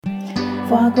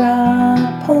foie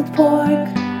gras, pulled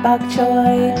pork, bok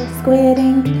choy, squid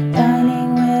ink,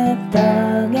 dining with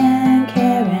Doug and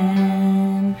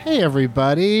Karen. Hey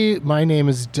everybody, my name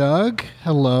is Doug.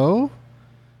 Hello.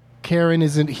 Karen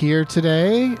isn't here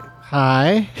today.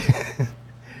 Hi.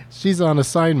 She's on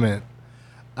assignment.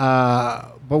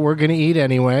 But we're going to eat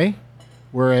anyway.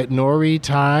 We're at Nori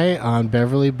Thai on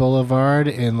Beverly Boulevard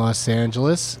in Los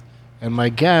Angeles. And my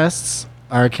guests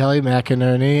are Kelly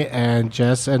McInerney and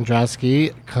Jess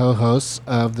Andrasky, co-hosts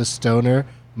of the Stoner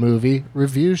Movie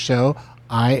Review Show,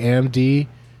 IMDb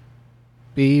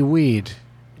Weed.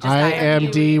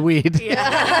 IMD Weed.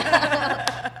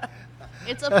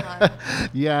 It's a fun.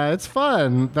 Yeah, it's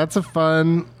fun. That's a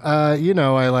fun, I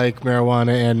like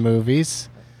marijuana and movies.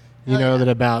 You know that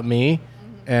about me.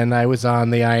 And I was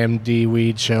on the IMD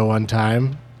Weed show one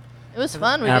time. It was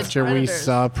fun. After we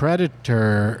saw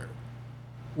Predator.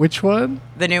 Which one?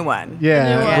 The new one. Yeah,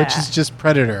 The new one. which is just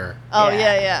Predator. Oh,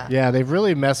 Yeah. yeah. Yeah, they've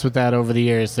really messed with that over the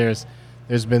years. There's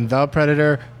been The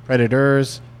Predator,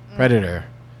 Predators, Predator.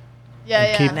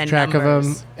 Yeah. Keep And then track of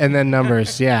numbers. them. And then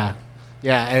numbers, yeah.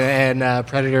 Yeah, and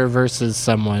Predator versus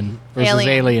someone. Versus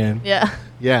Alien. Yeah.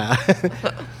 Yeah.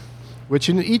 Which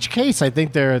in each case, I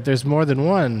think there's more than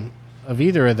one of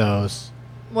either of those.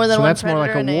 More than So one that's more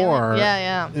like predator a and war. alien.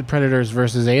 Yeah. Predators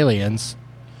versus aliens.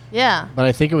 Yeah. But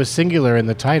I think it was singular in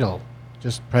the title.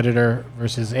 Just Predator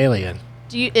versus Alien.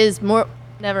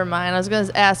 Never mind. I was going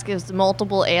to ask, is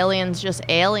multiple aliens just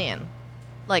alien?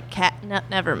 Like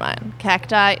never mind.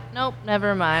 Cacti? Nope,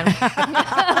 never mind.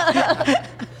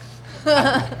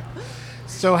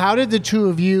 So how did the two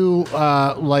of you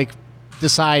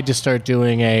decide to start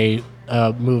doing a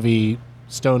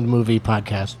stoned movie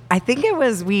podcast? I think it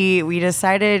was we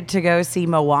decided to go see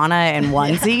Moana in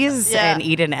onesies Yeah. and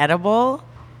eat an edible.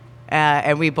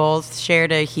 And we both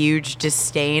shared a huge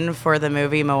disdain for the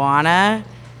movie Moana.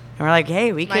 And we're like,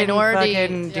 hey, we can Minority,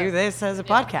 fucking do this as a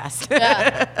podcast.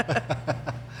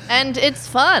 And it's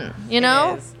fun, you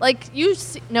know? is. Like, you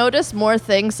notice more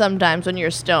things sometimes when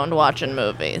you're stoned watching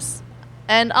movies.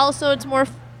 And also, it's more,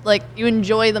 you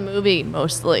enjoy the movie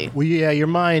mostly. Well, yeah, your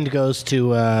mind goes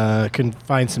to can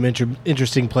find some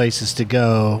interesting places to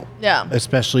go. Yeah.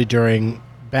 Especially during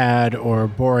bad or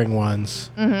boring ones.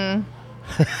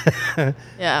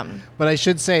 Yeah. But I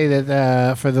should say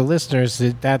that for the listeners,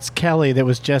 that's Kelly that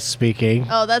was just speaking.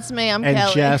 Oh, that's me. I'm and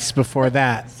Kelly. Jess before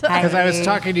that. Because I was Hi.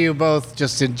 talking to you both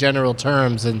just in general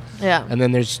terms, and Yeah. and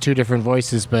then there's two different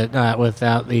voices, but not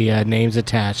without the names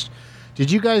attached.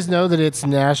 Did you guys know that it's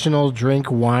National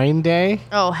Drink Wine Day?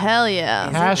 Oh, hell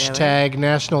yeah. Hashtag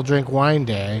National Drink Wine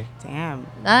Day, Damn.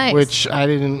 Nice. which I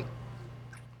didn't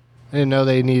know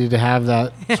they needed to have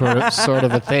that sort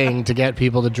of a thing to get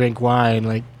people to drink wine.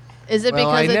 Like, Is it well,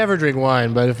 I because never drink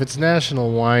wine, but if it's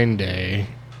National Wine Day,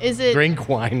 is it drink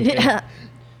wine day. Yeah.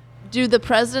 Do the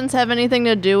presidents have anything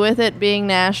to do with it being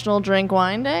National Drink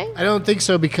Wine Day? I don't think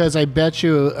so, because I bet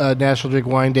you National Drink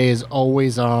Wine Day is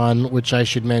always on, which I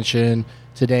should mention.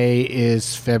 Today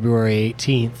is February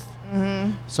 18th.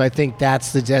 Mm-hmm. So I think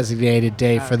that's the designated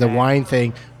day for the wine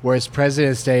thing, whereas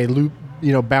President's Day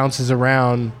bounces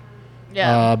around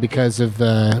Yeah. because of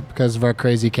our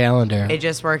crazy calendar. It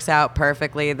just works out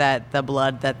perfectly that the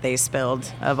blood that they spilled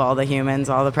of all the humans,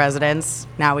 all the presidents,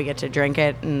 now we get to drink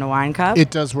it in a wine cup. It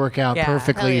does work out Yeah.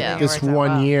 perfectly Hell yeah. this It works out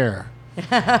one well. year.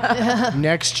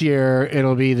 Next year,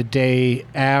 it'll be the day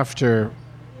after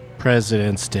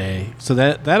President's Day. So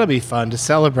that'll be fun to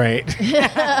celebrate.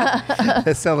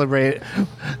 To celebrate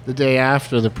the day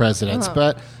after the presidents.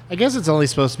 But I guess it's only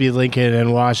supposed to be Lincoln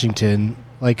and Washington.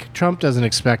 Like, Trump doesn't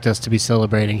expect us to be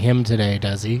celebrating him today,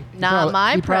 does he? Not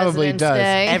my He probably President's does.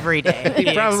 Day. Every day.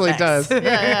 He probably does.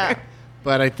 Yeah.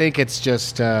 But I think it's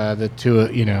just the two,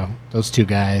 those two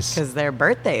guys. Because they're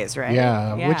birthdays, right?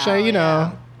 Yeah, which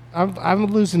Yeah. I'm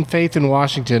losing faith in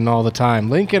Washington all the time.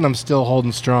 Lincoln, I'm still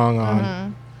holding strong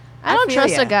on. I don't feel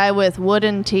trust ya. a guy with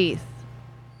wooden teeth.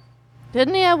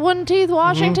 Didn't he have wooden teeth,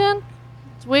 Washington?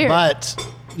 It's weird. But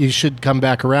you should come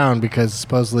back around because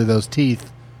supposedly those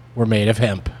teeth were made of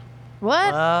hemp.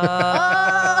 What? All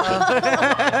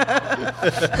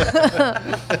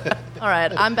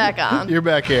right, I'm back on. You're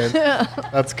back in.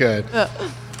 That's good.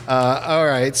 All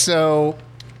right, so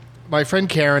my friend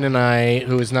Karen and I,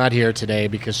 who is not here today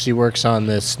because she works on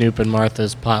the Snoop and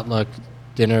Martha's potluck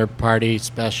dinner party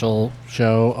special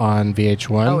show on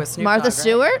VH1. Oh, it's Snoop Martha Dogg, right?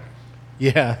 Stewart?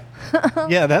 Yeah.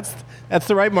 Yeah, that's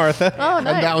the right Martha. Oh, And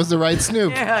nice. that was the right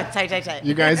Snoop. Yeah, tight.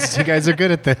 You guys are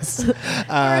good at this.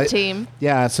 Our team.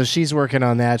 Yeah, so she's working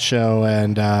on that show,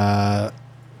 and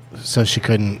so she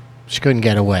couldn't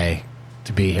get away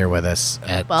to be here with us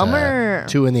at Bummer.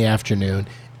 2 in the afternoon.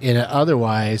 in an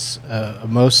otherwise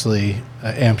mostly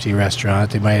empty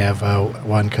restaurant. They might have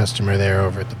one customer there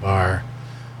over at the bar,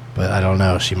 but I don't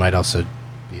know. She might also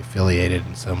be affiliated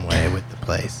in some way with the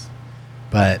place.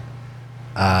 But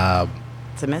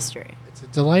It's a mystery. it's a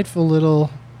delightful little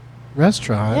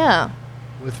restaurant Yeah.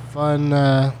 with fun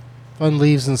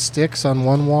leaves and sticks on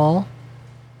one wall,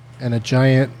 and a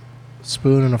giant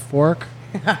spoon and a fork,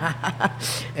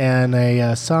 and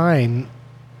a sign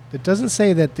that doesn't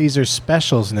say that these are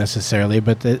specials necessarily,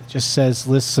 but that just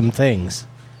lists some things: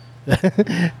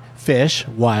 fish,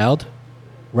 wild,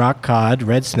 rock cod,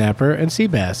 red snapper, and sea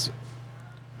bass.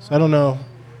 So I don't know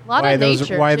A lot why of those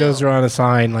nature, why too. those are on a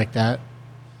sign like that.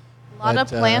 A lot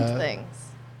of but, plant uh, things.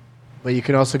 But you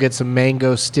can also get some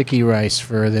mango sticky rice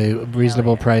for the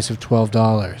reasonable price of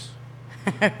 $12.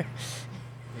 They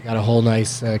got a whole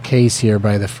nice case here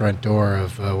by the front door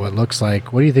of what looks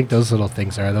like. What do you think those little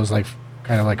things are? Are those like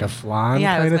kind of like a flan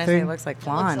Yeah, I was kind of gonna say thing? it looks like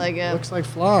flan. Looks like it. Looks like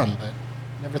flan, but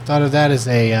never thought of that as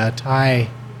a Thai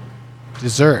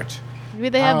dessert. Maybe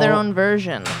they have their How- own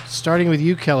version. Starting with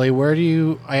you, Kelly,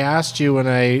 I asked you when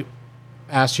I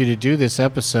asked you to do this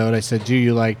episode, I said, do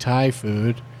you like Thai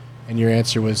food? And your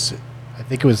answer was, I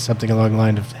think it was something along the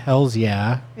line of, hell's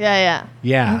yeah. Yeah.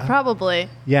 Yeah. Probably.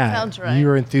 Yeah. Sounds right. You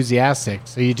were enthusiastic.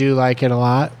 So you do like it a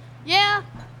lot? Yeah.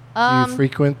 Do you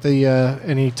frequent the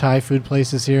any Thai food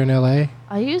places here in LA?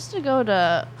 I used to go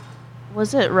to,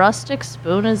 was it Rustic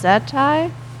Spoon? Is that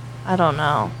Thai? I don't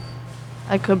know.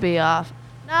 I could be off.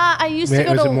 Nah, I used to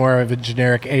go Was to. it more of a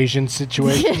generic Asian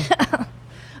situation?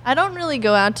 I don't really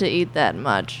go out to eat that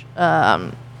much.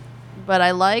 But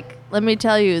I like, let me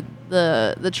tell you,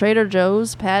 the Trader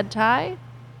Joe's Pad Thai,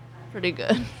 pretty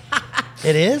good.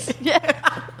 It is?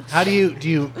 Yeah. How do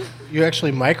you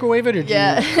actually microwave it or do you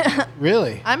Yeah.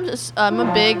 really? I'm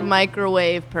a big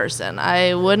microwave person.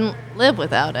 I wouldn't live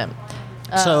without him.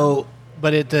 So,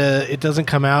 but it doesn't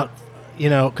come out,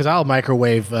 because I'll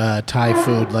microwave Thai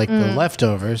food like the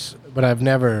leftovers, but I've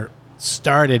never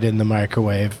started in the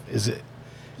microwave.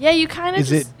 Yeah, you kind of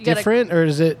Is it different or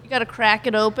is it? You gotta crack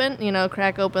it open.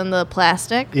 Crack open the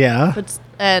plastic. Yeah.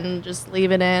 And just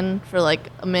leave it in for like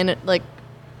a minute, like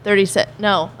 30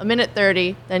 a minute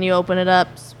 30. Then you open it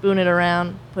up, spoon it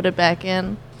around, put it back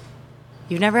in.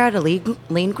 You've never had a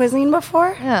lean cuisine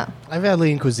before? Yeah. I've had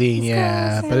lean cuisine,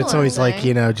 yeah, but it's always like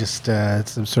thing. just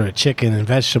some sort of chicken and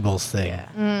vegetables thing.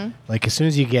 Yeah. Like as soon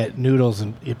as you get noodles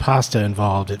and pasta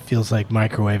involved, it feels like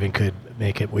microwaving could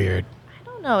make it weird. I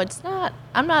don't know. It's not.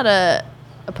 I'm not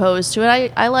opposed to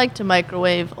it. I like to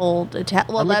microwave old Italian.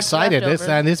 Well, I'm that's excited.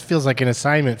 leftovers. This feels like an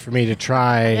assignment for me to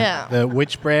try. Yeah.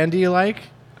 Which brand do you like?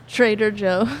 Trader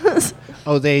Joe's.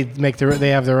 Oh, they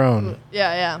have their own.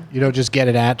 Yeah. You don't just get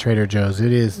it at Trader Joe's.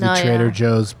 It is the No, Trader yeah.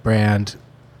 Joe's brand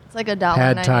It's like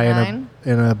pad thai $1.99.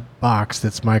 in a box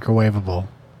that's microwavable.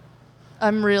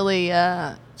 I'm really.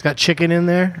 It's got chicken in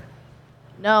there.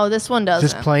 No, this one doesn't.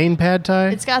 Just plain pad thai.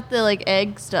 It's got the like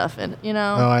egg stuff in. Oh,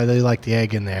 I really like the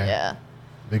egg in there. Yeah.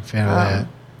 Big fan of that.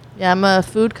 Yeah, I'm a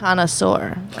food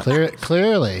connoisseur.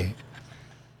 Clearly.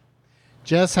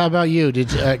 Jess, how about you? Did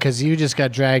because you just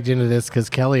got dragged into this because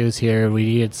Kelly was here and we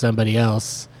needed somebody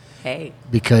else Hey.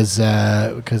 because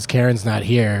Karen's not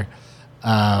here.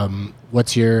 How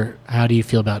do you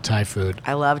feel about Thai food?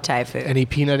 I love Thai food. Any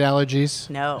peanut allergies?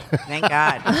 No, thank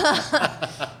God.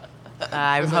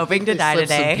 I'm hoping to die Slip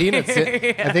some today. peanuts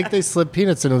in- I think they slip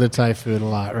peanuts into the Thai food a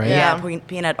lot, right? Yeah.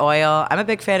 Peanut oil. I'm a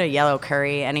big fan of yellow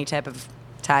curry, any type of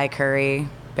Thai curry.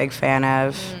 Big fan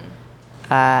of.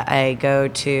 I go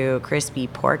to Crispy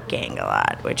Pork Gang a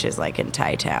lot, which is like in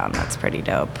Thai Town. That's pretty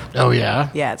dope. Oh yeah.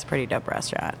 Yeah, it's a pretty dope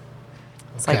restaurant.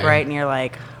 It's Okay. like right near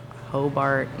like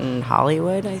Hobart and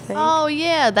Hollywood, I think. Oh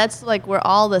yeah, that's like where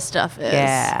all the stuff is.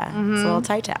 yeah, it's a little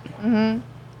Thai Town.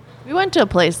 We went to a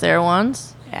place there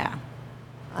once. Yeah.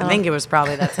 I think it was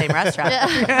probably that same restaurant.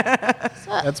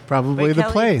 That's probably But the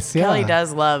Kelly- place. Yeah. Kelly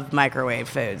does love microwave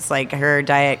foods. Like her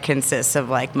diet consists of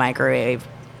like microwavable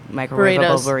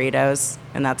burritos,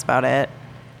 and that's about it.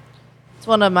 It's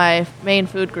one of my main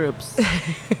food groups.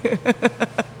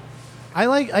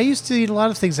 I used to eat a lot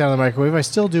of things out of the microwave. I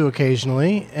still do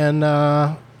occasionally, and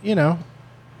it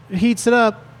heats it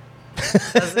up.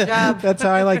 Does the job. That's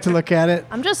how I like to look at it.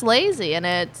 I'm just lazy and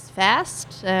it's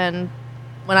fast, and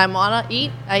when I want to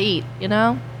eat, I eat,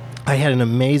 I had an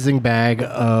amazing bag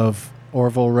of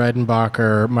Orville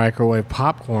Redenbacher microwave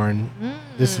popcorn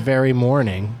this very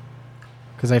morning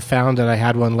because I found that I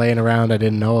had one laying around I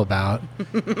didn't know about,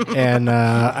 and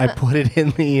I put it in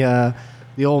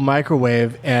the old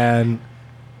microwave and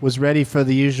was ready for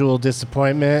the usual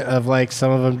disappointment of like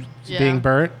some of them Yeah. being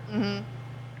burnt.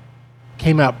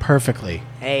 Came out perfectly.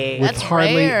 Hey, With That's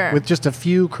rare. with just a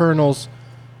few kernels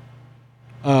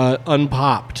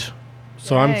unpopped.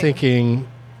 So I'm Dang. thinking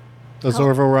those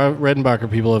Orville Redenbacher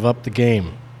people have upped the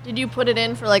game. Did you put it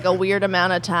in for like a weird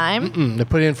amount of time? They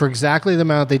put it in for exactly the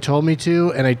amount they told me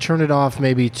to, and I turned it off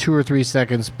maybe 2 or 3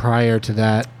 seconds prior to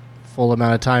that full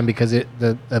amount of time because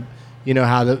the you know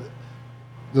how the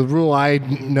rule I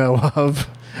know of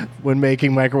when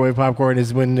making microwave popcorn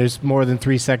is when there's more than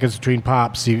 3 seconds between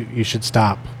pops, you should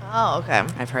stop. Oh, okay.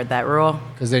 I've heard that rule.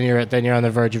 Because then you're on the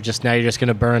verge of you're just going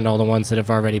to burn all the ones that have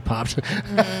already popped.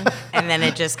 And then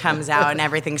it just comes out and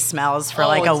everything smells for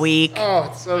like a week. Oh,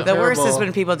 it's so The worst is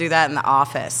when people do that in the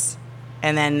office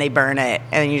and then they burn it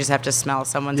and then you just have to smell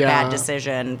someone's Yeah. bad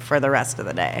decision for the rest of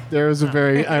the day. There was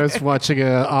I was watching an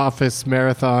office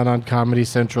marathon on Comedy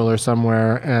Central or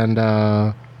somewhere,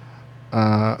 and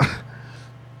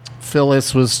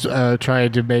Phyllis was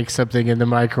trying to make something in the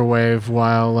microwave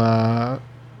while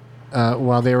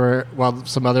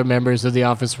some other members of the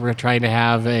office were trying to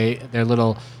have their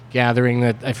little gathering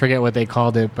that I forget what they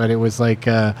called it, but it was like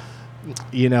a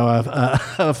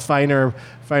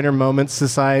finer moments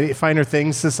society, finer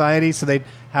things society. So they'd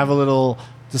have a little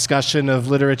discussion of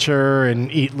literature and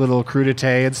eat little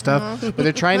crudité and stuff. But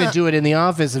they're trying to do it in the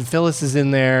office, and Phyllis is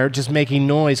in there just making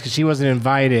noise because she wasn't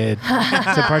invited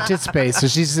to participate. So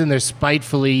she's in there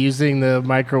spitefully using the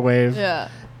microwave. Yeah.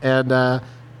 And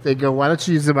they go, "Why don't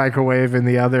you use the microwave in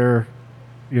the other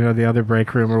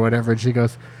break room or whatever?" And she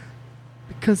goes,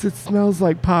 "Because it smells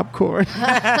like popcorn."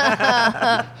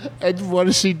 And what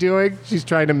is she doing? She's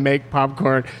trying to make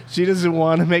popcorn. She doesn't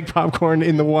want to make popcorn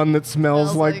in the one that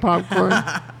smells like popcorn.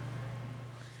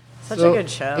 Such So a good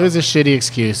show. It was a shitty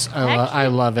excuse. I Actually-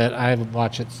 love it. I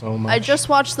watch it so much. I just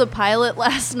watched the pilot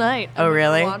last night. Oh, I've never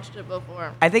really? watched it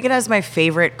before. I think it has my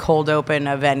favorite cold open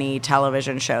of any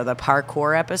television show, the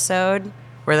parkour episode,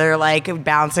 where they're like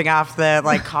bouncing off the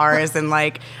like cars and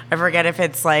like I forget if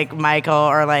it's like Michael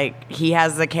or like he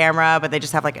has the camera, but they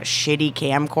just have like a shitty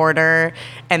camcorder,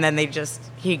 and then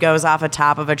he goes off the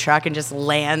top of a truck and just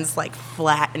lands like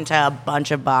flat into a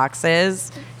bunch of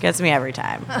boxes. Gets me every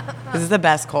time. This is the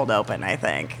best cold open, I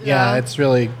think. Yeah, it's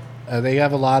really. They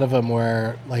have a lot of them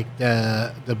where like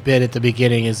the bit at the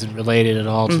beginning isn't related at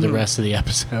all to the rest of the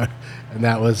episode, and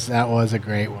that was a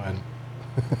great one.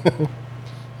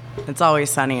 It's Always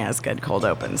Sunny has good cold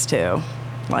opens too,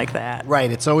 like that.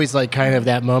 Right. It's always like kind of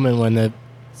that moment when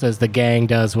says the gang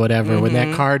does whatever. When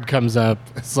that card comes up,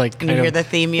 it's like And you hear the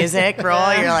theme music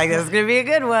roll, you're like, this is going to be a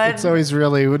good one. it's always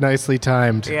really nicely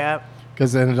timed. Yep.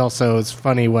 Because then it also is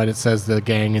funny what it says the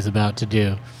gang is about to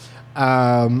do.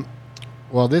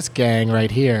 Well, this gang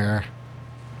right here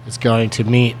is going to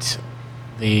meet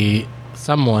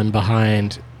someone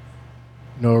behind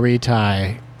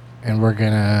Noritai, and we're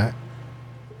gonna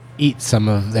eat some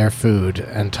of their food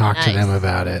and talk to them Nice.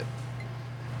 about it.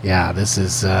 Yeah, this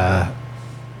is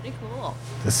Pretty cool.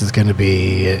 this is going to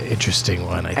be an interesting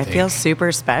one. I I think feel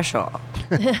super special.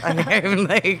 I'm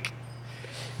like,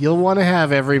 you'll want to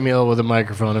have every meal with a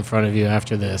microphone in front of you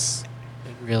after this.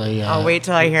 It really. I'll wait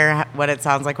till I hear what it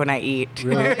sounds like when I eat.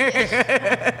 Really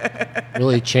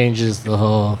changes the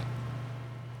whole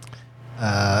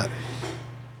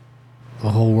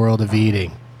world of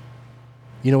eating.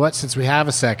 You know what? Since we have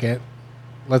a second,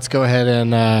 let's go ahead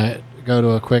and go to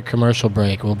a quick commercial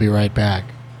break. We'll be right back.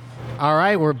 All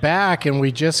right, we're back, and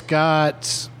we just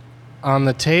got on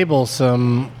the table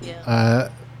some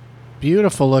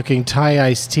beautiful-looking Thai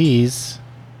iced teas.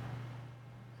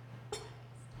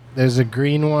 There's a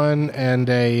green one and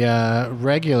a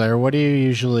regular. What do you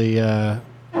usually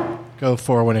go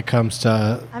for when it comes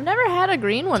to I've never had a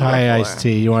green one Thai before. iced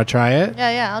tea? You want to try it?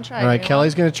 Yeah, I'll try. All right, green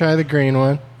Kelly's going to try the green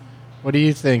one. What do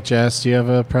you think, Jess? Do you have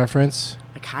a preference?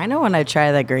 I kind of want to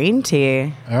try the green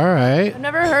tea. All right. I've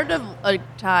never heard of a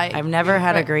Thai. I've never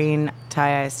had a green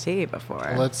Thai iced tea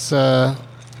before. Let's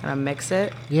Gonna mix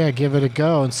it. give it a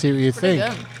go and see what you Pretty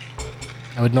think. good.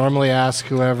 I would normally ask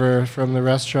whoever from the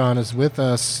restaurant is with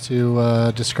us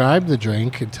to describe the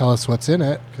drink and tell us what's in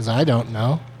it, because I don't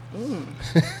know.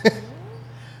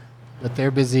 But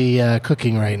they're busy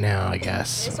cooking right now, I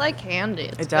guess. It's like candy.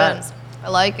 It's It good. does. I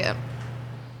like it.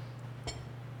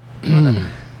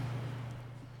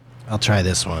 I'll try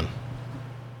this one.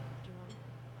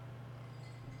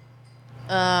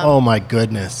 Oh my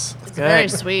goodness. It's Good. very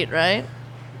sweet, right?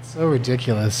 It's so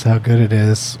ridiculous how good it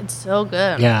is. It's so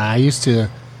good. Yeah, I used to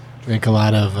drink a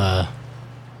lot of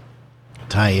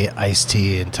Thai iced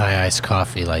tea and Thai iced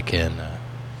coffee, like in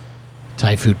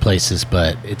Thai food places,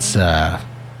 but it's a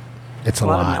lot of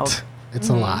lot. milk. It's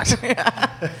a lot.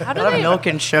 How A do lot of they? milk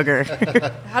and sugar.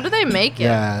 How do they make it?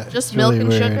 Yeah, Just it's milk really and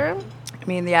weird. sugar. I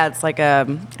mean, yeah, it's like I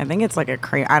think it's like a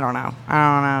cream. I don't know.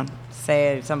 I don't know.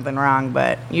 Say something wrong,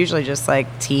 but usually just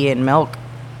like tea and milk.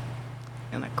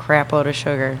 and a crap load of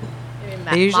sugar. Maybe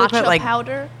They usually matcha put, like-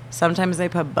 powder. Sometimes they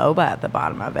put boba at the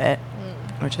bottom of it,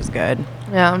 which is good.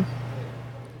 Yeah.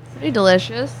 Pretty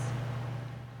delicious.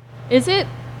 Is it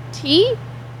tea?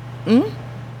 Mm,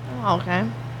 Oh, okay.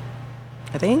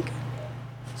 I think.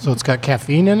 So it's got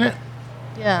caffeine in it?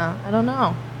 Yeah, I don't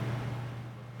know.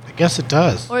 I guess it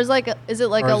does. Or is it like Or a has it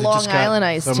Long just got Island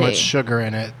iced so tea? much sugar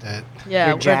in it that Yeah,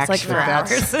 You're where jacked it's like for that.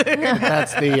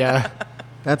 hours.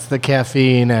 that's the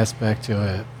caffeine aspect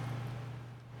to it.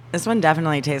 This one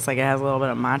definitely tastes like it has a little bit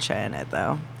of matcha in it,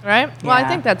 though. Right? Well, I Yeah.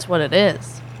 think that's what it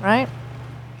is, right?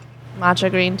 Matcha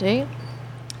green tea? I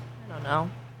don't know.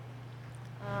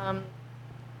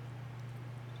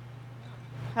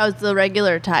 How's the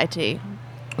regular Thai tea?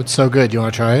 It's so good. You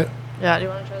want to try it? Yeah, do you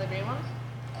want to try the green one?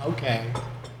 Okay.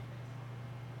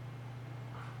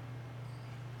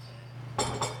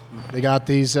 They got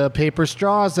these paper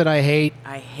straws that I hate.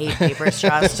 I hate paper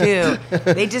straws, too.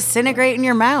 They disintegrate in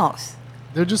your mouth.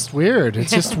 They're just weird.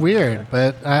 It's just weird.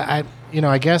 But I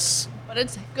guess But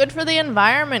it's good for the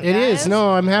environment, it is. guys.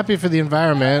 No, I'm happy for the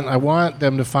environment. I want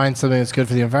them to find something that's good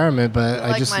for the environment, but I I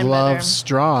like just mine love better.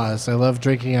 straws. I love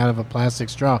drinking out of a plastic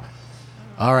straw.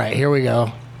 All right, here we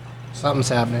go. Something's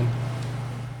happening.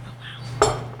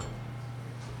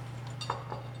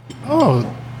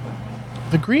 Oh,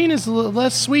 the green is a little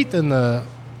less sweet than the.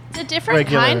 It's a different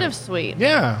Regular. kind of sweet.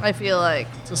 Yeah, I feel like.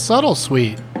 it's a subtle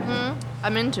sweet.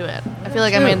 I'm into it. I feel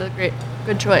like I too. made a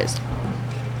good choice.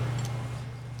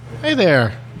 Hey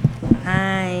there.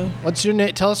 Hi, What's your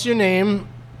name? Tell us your name.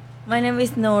 my name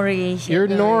is Nori. You're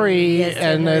Nori, Yes,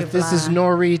 and Nori this is Pla.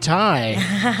 Nori Thai.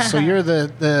 So you're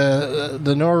the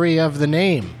Nori of the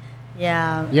name.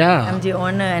 Yeah. Yeah. I'm the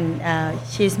owner, and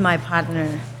she's my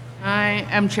partner. Hi,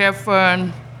 I'm Chef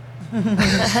Fern.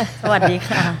 สวัสดี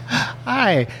ค่ะ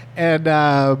Hi, and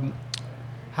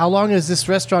how long has this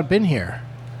restaurant been here?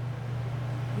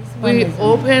 We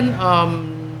opened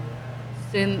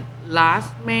since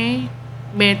last May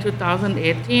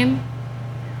 2018.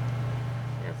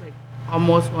 That's like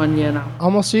almost 1 year now.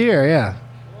 Almost a year, yeah.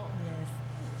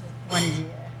 One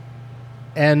year.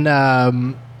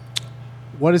 And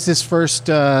what is this first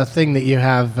thing that you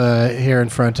have here in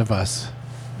front of us?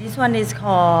 This one is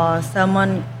called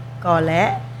salmon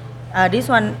gole. This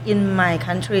one in my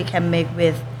country can make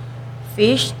with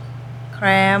fish,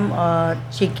 clam, or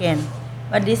chicken.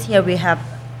 But this here we have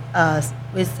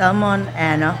with salmon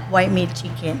and white meat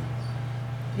chicken.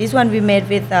 This one we made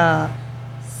with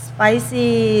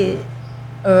spicy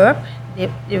herb.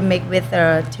 They make with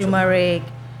turmeric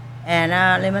and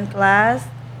lemongrass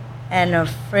and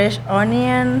fresh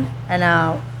onion,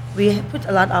 and we put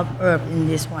a lot of herb in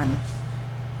this one.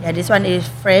 Yeah, this one is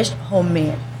fresh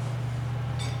homemade.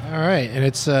 All right, and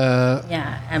it's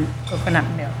Yeah, and coconut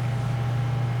milk.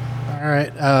 all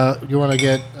right. You want to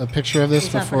get a picture of this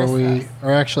It's not for before the we, sauce.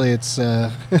 or actually, it's.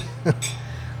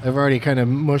 I've already kind of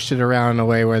mushed it around in a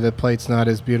way where the plate's not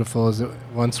as beautiful as it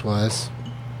once was,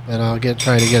 but I'll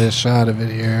try to get a shot of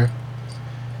it here.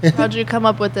 How'd you come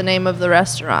up with the name of the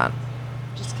restaurant?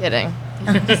 Just kidding.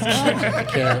 I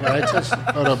can't. I touch the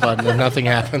photo button and nothing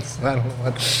happens. I don't know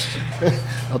what.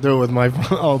 I'll do it with my.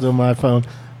 I'll do my phone.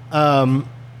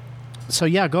 So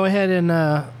yeah, go ahead and.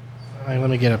 Let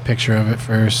me get a picture of it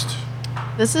first.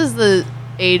 This is the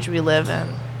age we live in.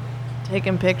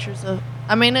 Taking pictures of.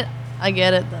 I mean, I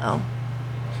get it though.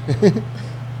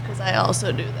 Because I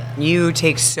also do that. You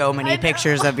take so I many know.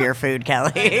 pictures of your food,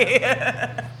 Kelly.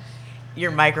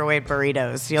 Your microwave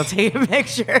burritos. You'll take a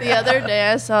picture. The other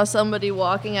day, I saw somebody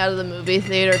walking out of the movie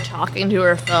theater talking to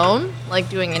her phone, like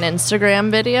doing an Instagram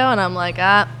video, and I'm like,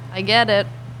 I get it.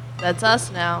 That's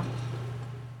us now.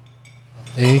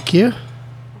 Thank you.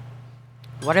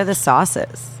 What are the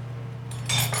sauces?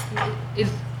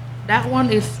 That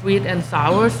one is sweet and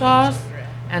sour sauce,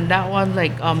 and that one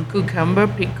like cucumber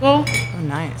pickle Oh,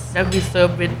 nice. that we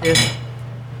serve with this.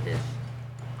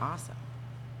 Awesome.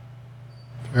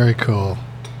 Very cool.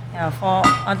 Yeah, for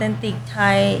authentic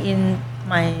Thai in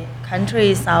my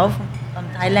country, South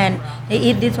Thailand, they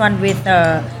eat this one with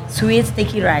sweet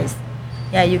sticky rice.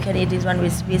 Yeah, you can eat this one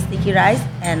with sweet sticky rice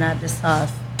and the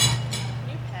sauce. Can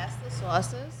you pass the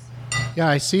sauces? Yeah,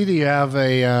 I see that you have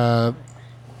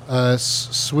a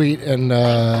sweet and,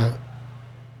 or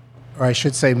I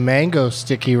should say, mango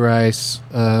sticky rice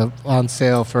on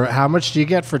sale for how much do you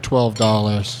get for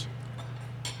 $12?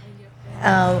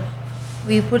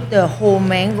 We put the whole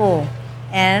mango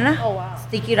and Oh, wow.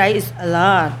 sticky rice is a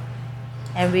lot.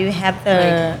 And we have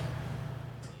the,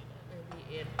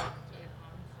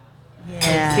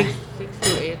 yeah. 6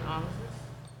 to 8 ounces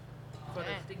for the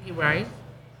sticky rice.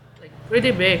 Like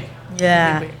pretty big.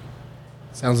 Yeah. Pretty big.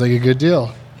 Sounds like a good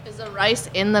deal. Is the rice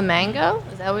in the mango?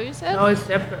 Is that what you said? No, it's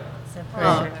separate.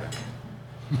 Separate.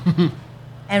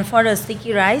 And for the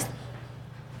sticky rice,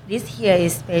 this here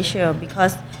is special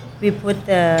because we put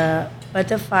the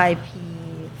butterfly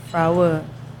pea flour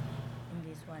in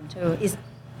this one too. It's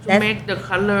To make the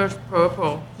colors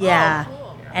purple. yeah, Oh,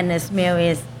 cool. and the smell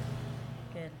is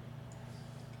good.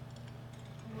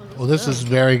 Well, this is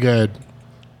very good.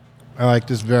 I like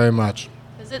this very much.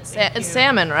 Is it it's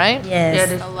salmon, right? Yes. Yeah,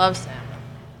 this- I love salmon.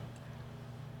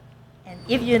 And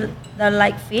if you don't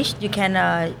like fish, you can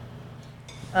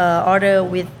order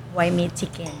with white meat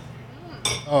chicken.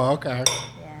 Oh, okay.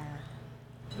 Yeah.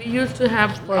 We used to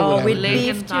have Oh, with leg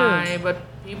beef and too. thigh, but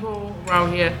people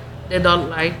around here they don't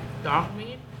like dark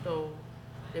meat, so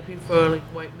they prefer like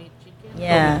white meat chicken.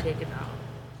 Yeah. So we take it out.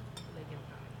 Leg and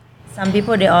thigh. Some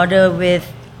people they order with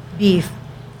beef.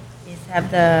 It's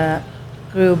have the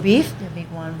grilled beef, the big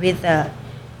one, with the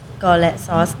garlic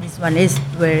sauce. This one is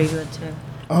very good too.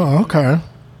 Oh, okay.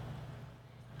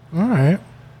 All right.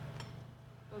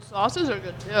 Those sauces are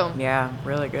good too. Yeah,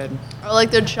 really good. I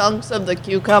like the chunks of the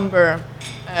cucumber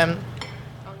and onions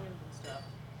and stuff.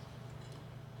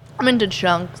 I'm into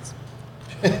chunks.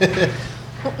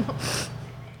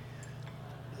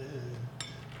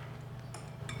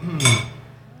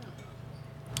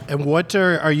 And what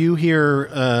are you here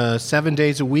 7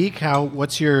 days a week?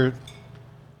 What's your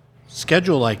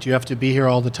schedule like? Do you have to be here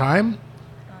all the time?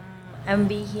 I'm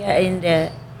be here in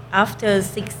the after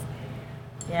 6.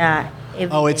 Yeah.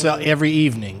 Every Oh, it's day. every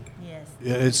evening.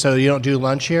 Yes. So you don't do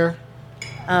lunch here?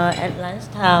 At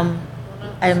lunchtime,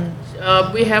 I'm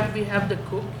We have the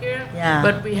cook here, Yeah.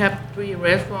 but we have 3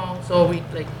 restaurants, so we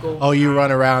like go. Oh, you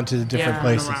run around to the different Yeah,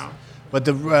 places. around.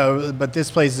 But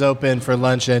this place is open for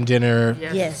lunch and dinner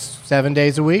Yes. yes 7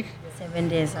 days a week? 7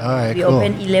 days. All right, we cool.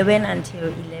 open 11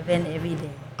 until 11 every day.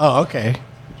 Oh, okay.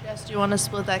 Jess, do you want to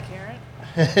split that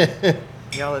carrot?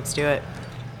 Yo, let's do it.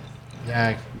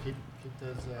 Yeah, keep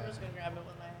those. I'm just gonna grab it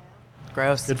with my hand.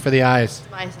 Gross. Good for the eyes.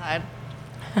 My side.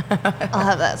 I'll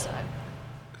have that side.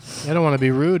 I don't want to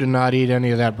be rude and not eat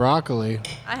any of that broccoli.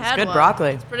 I had good one. broccoli.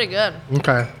 It's pretty good.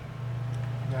 Okay.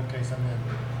 Okay, so I'm in.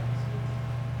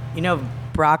 You know,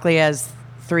 broccoli has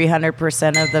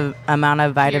 300% of the amount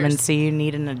of vitamin Years. C you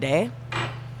need in a day.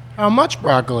 How much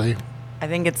broccoli? I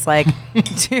think it's like,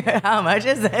 how much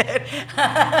is it?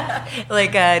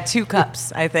 like 2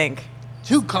 cups, I think.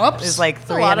 2 cups? It's like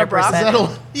a lot of 300%. broccoli. Is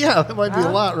that yeah, that might be a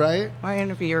lot, right? Well,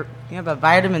 and if you have a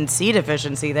vitamin C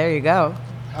deficiency, there you go.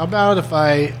 How about if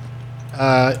I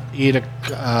eat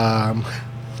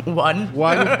One.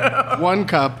 one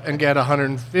cup and get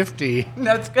 150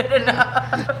 That's good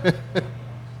enough.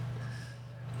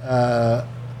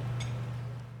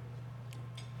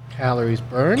 calories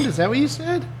burned? Is that what you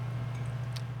said?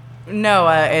 No,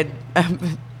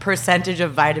 percentage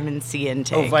of vitamin C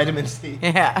intake. Oh, vitamin C.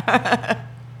 Yeah.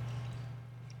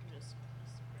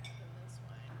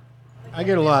 I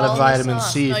get a lot of All the vitamin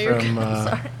sauce. C No, you're from, good. I'm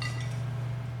sorry.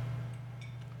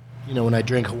 when I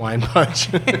drink Hawaiian Punch.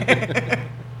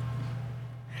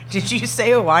 Did you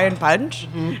say Hawaiian Punch?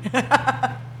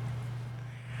 I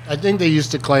think they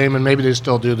used to claim, and maybe they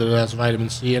still do, that it has vitamin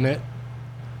C in it.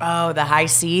 Oh, the high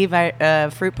C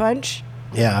fruit punch?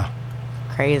 Yeah.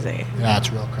 Crazy. Yeah,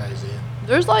 it's real crazy.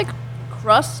 There's like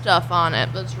crust stuff on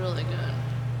it that's really good.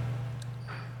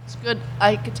 It's good.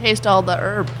 I could taste all the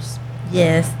herbs.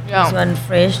 Yes. Yeah. This one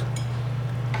fresh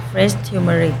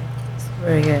turmeric. It's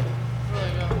very good.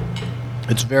 Really good.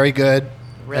 It's very good.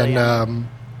 Really and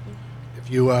if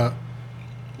you would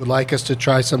like us to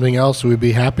try something else, we'd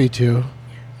be happy to.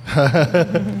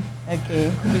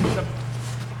 Okay.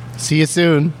 See you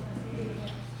soon.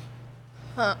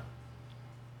 Huh.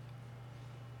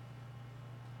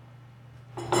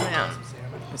 Yeah.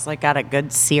 It's like got a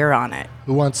good sear on it.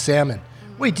 Who wants salmon?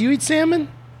 Wait, do you eat salmon?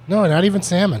 No, not even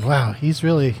salmon. Wow, he's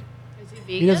really, Is he vegan?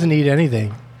 he doesn't eat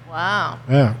anything. Wow.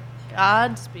 Yeah.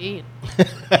 Godspeed.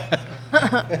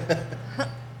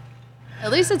 At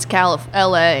least it's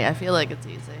LA. I feel like it's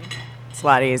easy. It's a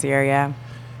lot easier, yeah.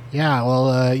 Yeah,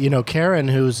 well, Karen,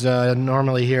 who's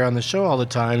normally here on the show all the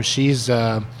time, she's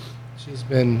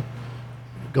been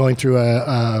going through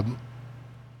a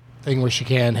thing where she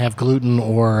can't have gluten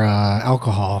or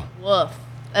alcohol. Woof.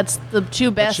 That's the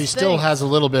two But best she still things. has a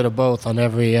little bit of both on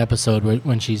every episode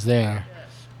when she's there.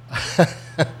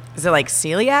 Is it like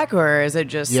celiac or is it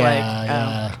just Yeah, like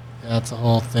yeah, that's a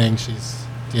whole thing she's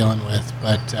dealing with.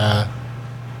 But God,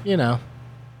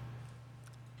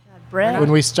 bread.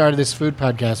 when we started this food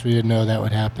podcast, we didn't know that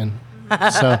would happen.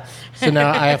 so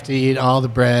now I have to eat all the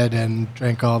bread and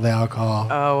drink all the alcohol.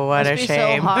 Oh, what Must a be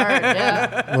shame. so hard.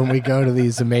 Yeah. When we go to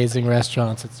these amazing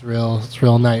restaurants, it's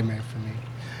real nightmare for me.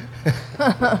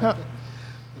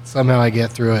 Somehow I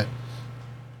get through it.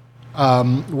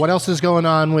 What else is going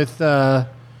on with the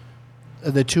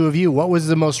two of you? What was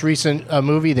the most recent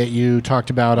movie that you talked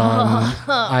about on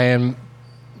I Am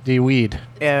the Weed?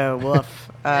 Woof.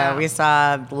 We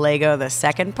saw Lego the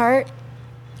second part.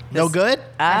 No good?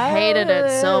 I hated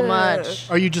it so much.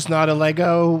 Are you just not a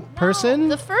Lego person?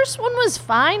 The first one was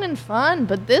fine and fun,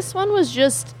 but this one was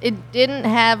just, it didn't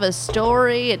have a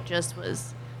story. It just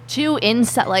was too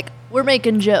inside. Like, we're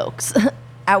making jokes.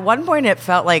 At one point, it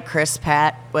felt like Chris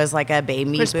Pratt was like a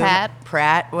baby Chris boomer.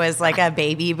 Pratt? Was like a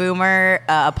baby boomer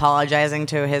apologizing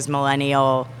to his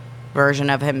millennial version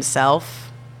of himself.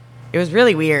 It was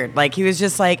really weird. Like, he was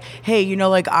just like, hey, you know,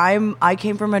 like, I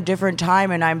came from a different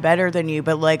time and I'm better than you,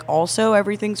 but like, also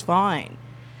everything's fine.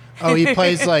 Oh, he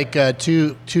plays like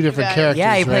two different Yeah. characters.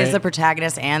 Yeah, he plays right? the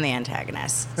protagonist and the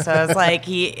antagonist. So it's like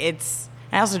I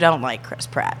also don't like Chris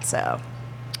Pratt, so.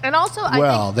 And also, I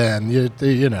Well, think then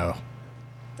you know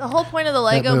the whole point of the that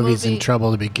Lego movie's movie, in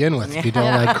trouble to begin with. If you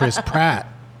don't like Chris Pratt,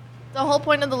 the whole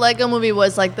point of the Lego movie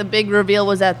was like the big reveal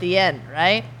was at the end,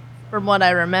 right? From what I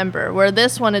remember. Where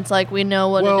this one, it's like we know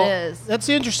what it is. That's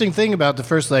the interesting thing about the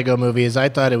first Lego movie is I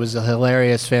thought it was a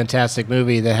hilarious, fantastic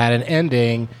movie that had an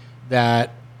ending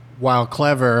that, while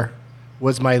clever,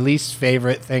 was my least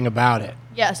favorite thing about it.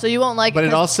 Yeah, so you won't like But it. it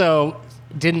 'cause- also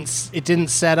didn't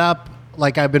set up,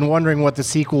 like, I've been wondering what the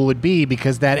sequel would be,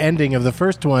 because that ending of the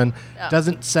first one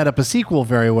doesn't set up a sequel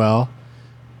very well,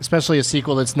 especially a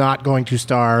sequel that's not going to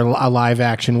star a live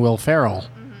action Will Ferrell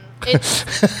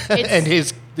it's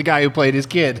and the guy who played his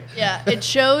kid. yeah, it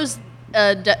shows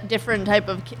a different type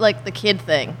of like the kid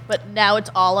thing, but now it's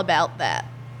all about that.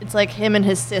 It's like him and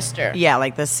his sister. Yeah,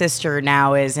 like the sister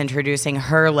now is introducing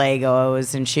her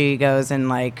Legos, and she goes and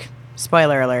like,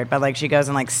 spoiler alert, but like she goes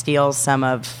and like steals some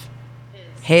of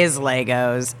his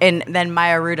Legos, and then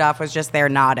Maya Rudolph was just there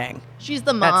nodding. She's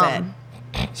the mom.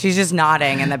 That's it. She's just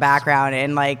nodding in the background,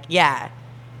 and like, yeah,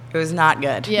 it was not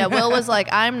good. Yeah, Will was like,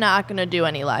 I'm not gonna do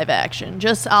any live action.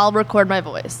 Just I'll record my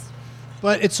voice.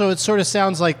 But it sort of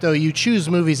sounds like, though, you choose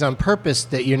movies on purpose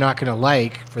that you're not going to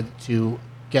like to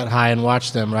get high and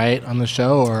watch them, right, on the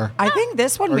show, or I think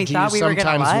this one or we do thought you we were gonna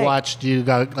sometimes like. watch? Do you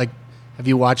got like? Have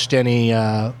you watched any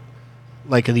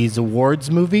like these awards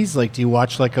movies? Like, do you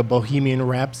watch like a Bohemian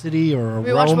Rhapsody or a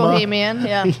We Roma? watched Bohemian,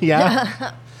 yeah.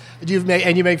 Yeah. Do you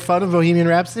make fun of Bohemian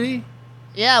Rhapsody?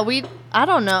 Yeah, I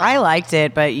don't know. I liked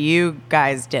it, but you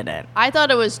guys didn't, I thought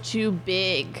it was too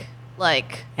big.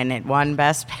 Like, and it won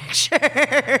Best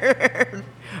Picture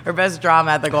or Best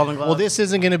Drama at the Golden Globes. Well, this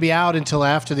isn't going to be out until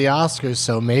after the Oscars,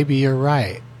 so maybe you're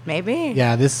right. maybe.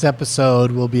 Yeah, this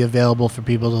episode will be available for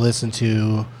people to listen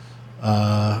to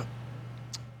a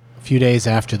few days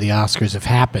after the Oscars have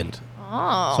happened.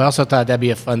 oh. So I also thought that'd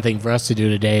be a fun thing for us to do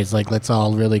today. Is like, let's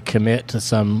all really commit to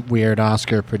some weird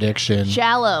Oscar prediction.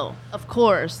 Shallow, of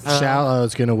course.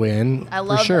 Shallow's going to win I for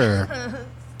love sure.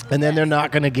 And then they're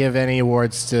not going to give any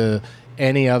awards to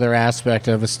any other aspect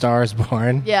of A Star Is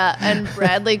Born. Yeah, and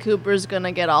Bradley Cooper's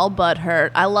gonna get all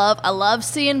butthurt. I love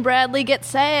seeing Bradley get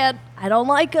sad. I don't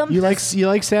like him. You like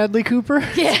Sadly Cooper?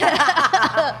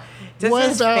 Does Was,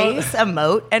 his face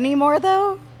emote anymore,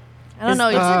 though? I don't know.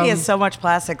 It looks like he has Um, so much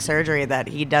plastic surgery that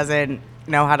he doesn't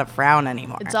know how to frown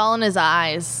anymore. It's all in his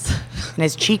eyes. And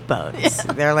his cheekbones.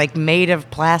 They're like made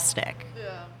of plastic.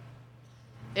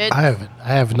 I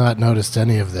have not noticed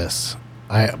any of this.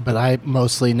 But I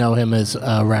mostly know him as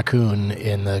Raccoon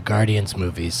in the Guardians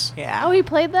movies. Yeah. Oh, he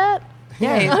played that?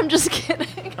 Yeah. I'm just kidding.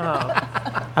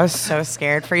 I was so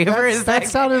scared for you for a That second.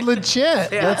 sounded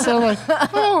legit. That sounded like,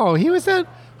 oh, he was that.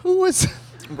 Who was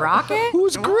Rocket?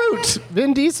 Who's Groot?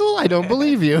 Vin Diesel? I don't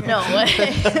believe you. No way.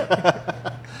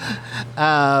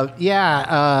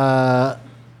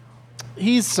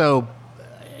 He's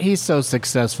so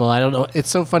successful. I don't know. It's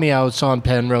so funny how Sean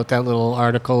Penn wrote that little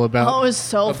article about Oh, it was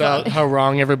so about funny. how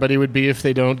wrong everybody would be if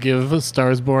they don't give A Star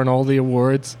Is Born all the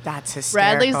awards. That's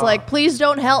hysterical. Bradley's like, please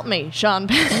don't help me, Sean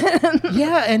Penn.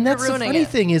 Yeah, and that's the ruining funny it.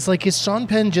 thing is, like, is Sean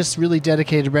Penn just really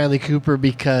dedicated to Bradley Cooper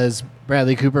because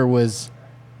Bradley Cooper was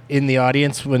in the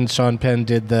audience when Sean Penn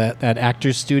did that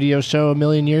Actors Studio show a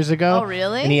million years ago? Oh,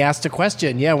 really? And he asked a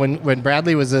question. Yeah, when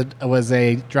Bradley was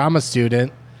a drama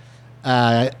student,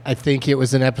 I think it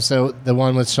was an episode, the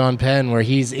one with Sean Penn, where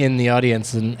he's in the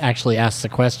audience and actually asks a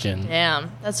question.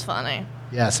 Damn, that's funny.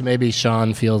 Yeah, so maybe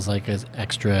Sean feels like an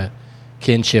extra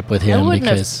kinship with him I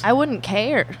wouldn't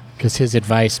care. because his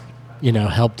advice,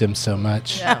 helped him so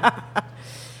much. Yeah.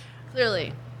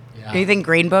 Clearly. Do you think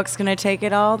Green Book's going to take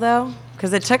it all, though?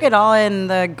 Because it took it all in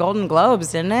the Golden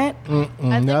Globes, didn't it? I think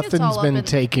it's Nothing's all up been in-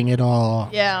 taking it all.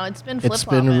 Yeah, it's been flip It's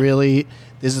been really.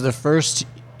 This is the first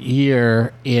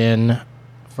year in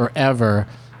forever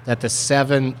that the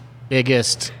 7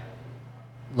 biggest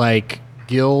like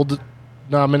guild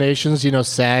nominations,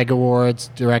 SAG Awards,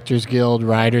 Directors Guild,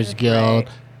 Writers Guild,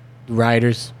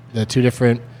 writers, the 2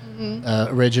 different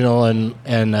original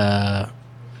and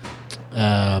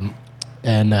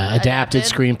adapted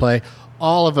screenplay.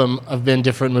 All of them have been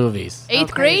different movies.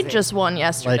 Eighth grade just won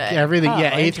yesterday. Like everything, Oh,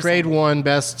 yeah. 8th grade interesting. won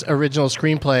Best Original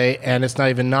Screenplay, and it's not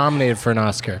even nominated for an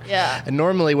Oscar. Yeah. And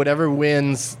normally, whatever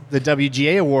wins the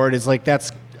WGA award is like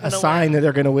that's a sign that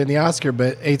they're going to win the Oscar.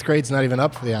 But 8th grade's not even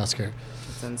up for the Oscar.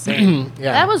 It's insane.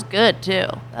 Yeah. That was good too.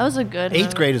 That was a good 8th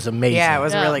movie. grade is amazing. Yeah, it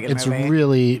was a Yeah. really good It's movie.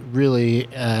 really, really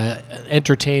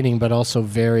entertaining, but also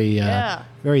very, Yeah.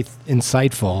 very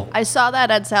insightful. I saw that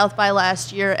at South by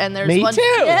last year, and there's Me one. too.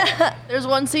 Yeah, there's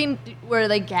one scene where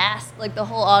they gasp, like the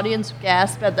whole audience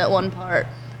gasped at that one part.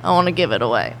 I want to give it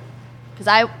away, because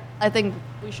I think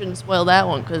we shouldn't spoil that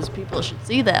one because people should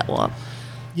see that one.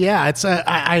 Yeah, it's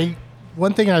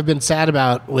one thing I've been sad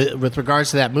about with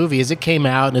regards to that movie is it came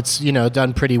out and it's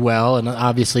done pretty well and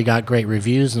obviously got great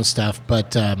reviews and stuff.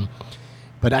 But I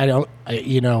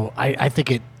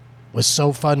think it was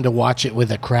so fun to watch it with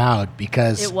a crowd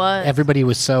because It was. everybody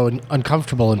was so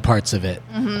uncomfortable in parts of it,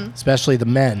 especially the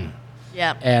men.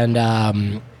 Yeah.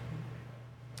 And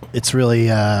it's really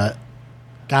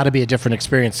got to be a different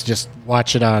experience to just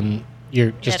watch it on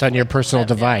your personal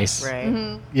device.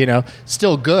 Right.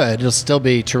 Still good. It'll still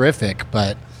be terrific,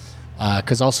 but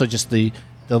because also just the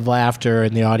laughter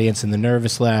in the audience and the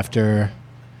nervous laughter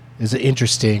is an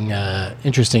interesting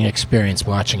experience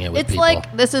watching it with It's people.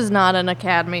 like, this is not an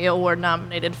Academy Award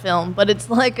nominated film, but it's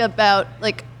like about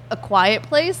like A Quiet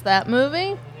Place, that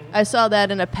movie. I saw that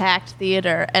in a packed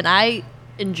theater and I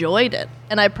enjoyed it.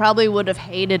 And I probably would have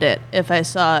hated it if I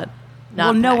saw it not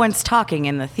Well, no packed. one's talking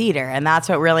in the theater, and that's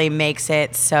what really makes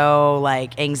it so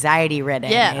like anxiety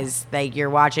ridden. Yeah. Is like you're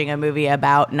watching a movie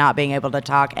about not being able to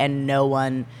talk, and no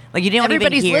one like you don't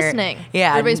Everybody's even hear. Um, listening. Yeah,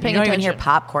 Everybody's paying you don't even hear attention.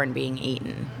 popcorn being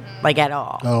eaten, like at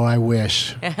all. Oh, I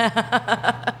wish.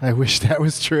 I wish that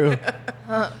was true.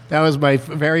 That was my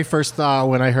very first thought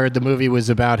when I heard the movie was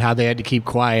about how they had to keep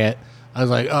quiet. I was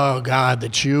like, oh, God, the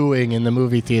chewing in the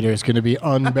movie theater is going to be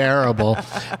unbearable.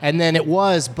 And then it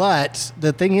was, but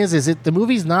the thing is the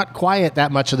movie's not quiet that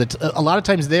much of the a lot of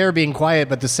times they're being quiet,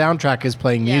 but the soundtrack is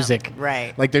playing Yeah. music.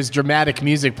 Right. Like there's dramatic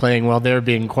music playing while they're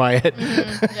being quiet.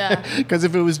 Yeah. Because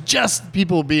if it was just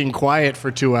people being quiet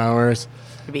for 2 hours,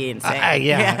 It'd be insane.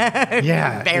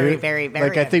 yeah. Very, It- very, very.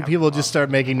 Like I think people just start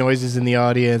making noises in the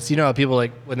audience. You know how people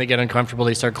like when they get uncomfortable,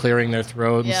 they start clearing their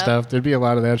throat and Yeah. stuff. There'd be a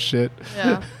lot of that shit.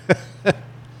 Yeah.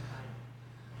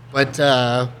 But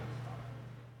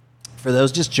for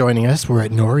those just joining us, we're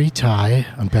at Nori Thai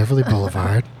on Beverly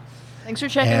Boulevard. Thanks for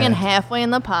checking in And- halfway in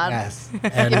the pod. Yes.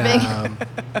 And Giving.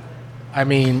 I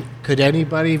mean, could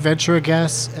anybody venture a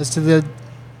guess as to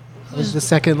the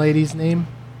second lady's name?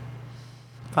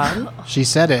 fun. She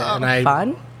said it, and I.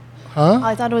 Fun. Huh?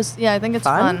 I thought it was, yeah, I think it's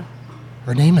Fun? fun.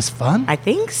 Her name is Fun. I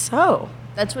think so.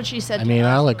 That's what she said. I to mean, us.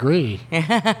 I'll agree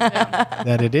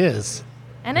that it is.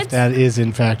 And If it's that is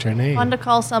in fact her name. fun to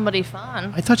call somebody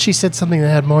fun. I thought she said something that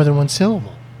had more than one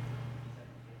syllable.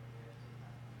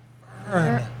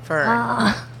 Fern.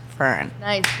 Fern.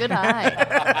 Nice, good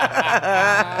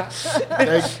eye.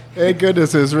 Thank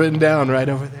goodness it was written down right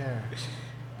over there.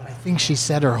 But I think she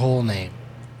said her whole name.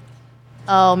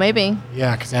 Oh, maybe.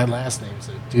 Yeah, because that last name's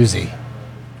a doozy.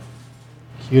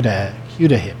 Cuda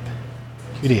hip.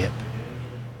 Cutie hip.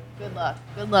 Good luck.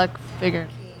 Good luck. Figure.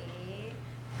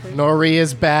 Nori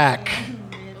is back.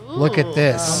 Look at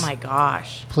this. Oh my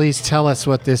gosh. Please tell us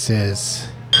what this is.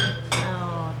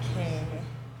 Okay.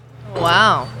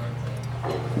 Wow.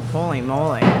 Holy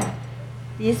moly.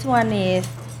 This one is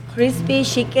crispy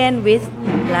chicken with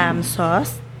lamb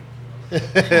sauce.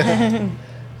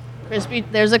 Crispy.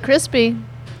 There's a crispy.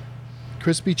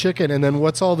 Crispy chicken, and then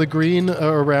what's all the green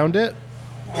around it?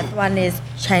 That one is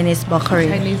Chinese broccoli.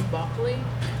 Chinese broccoli,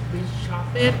 we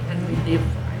chop it and we deep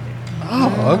fry it.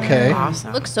 Oh, okay.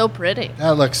 Awesome. Looks so pretty.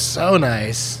 That looks so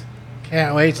nice.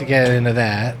 Can't wait to get into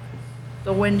that.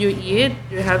 So when you eat,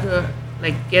 you have to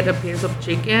like get a piece of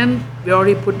chicken. We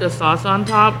already put the sauce on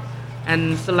top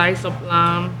and slice of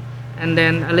lamb and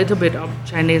then a little bit of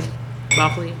Chinese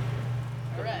broccoli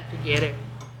to get it.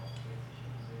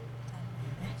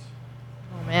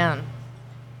 Oh man.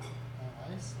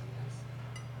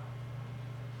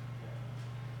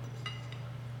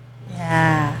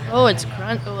 Yeah. Oh, it's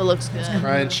crunch. Oh, it looks good.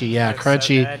 Crunchy, yeah, Looks so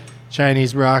crunchy good.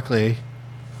 Chinese broccoli.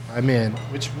 I'm in.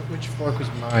 Which fork was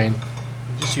mine?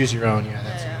 Just use your own. Yeah,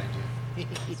 that's what I do.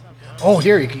 Oh,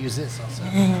 here you can use this also.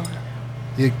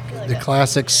 The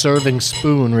classic serving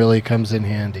spoon really comes in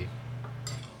handy.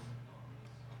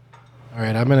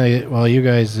 right, I'm gonna. While you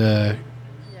guys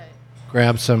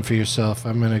grab some for yourself,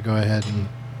 I'm gonna go ahead and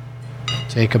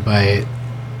take a bite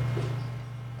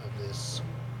of this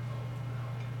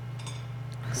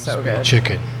So good.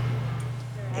 chicken.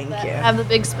 Thank you. Have the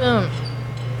big spoon.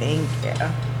 Thank you.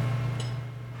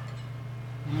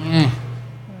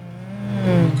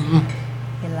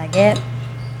 You like it?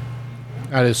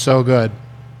 That is so good.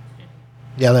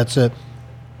 Yeah, that's it.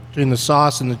 Between the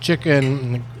sauce and the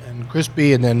chicken and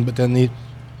crispy, and then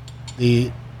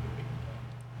the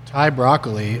Thai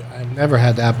broccoli. I've never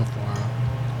had that before.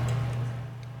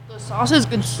 The sauce is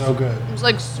good. So good. It's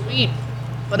like sweet,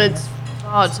 but it's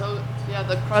so yeah,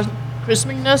 the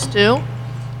crispiness too. Oh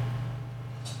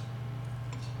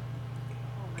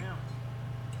man.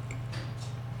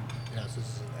 Yes, this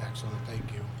is excellent.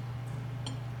 Thank you.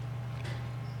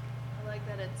 I like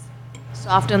that it's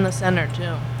soft in the center too,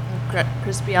 and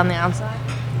crispy on the outside.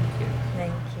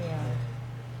 Thank you.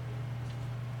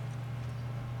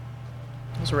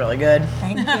 It's really good.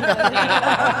 Thank you.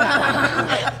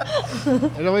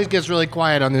 It always gets really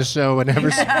quiet on this show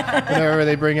whenever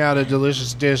they bring out a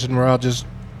delicious dish and we're all just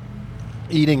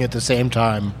eating at the same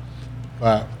time.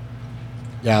 But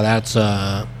yeah, that's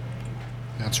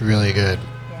really good.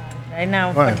 Yeah, right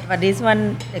now, Right. for this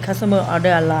one, the customer order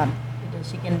a lot. The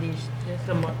chicken dish. It's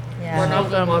Yeah. one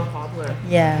of the most popular.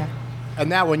 Yeah.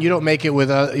 And that one you don't make it with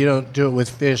you don't do it with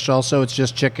fish. Also, it's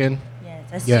just chicken. Yeah,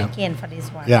 just Yeah. chicken for this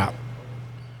one. Yeah.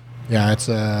 Yeah, it's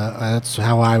that's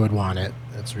how I would want it.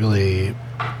 It's really You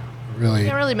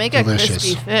can't really make delicious. a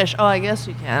crispy fish. Oh, I guess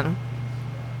you can.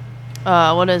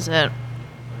 What is it?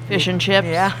 Fish and chips.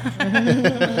 Yeah.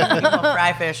 People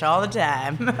fry fish all the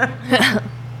time.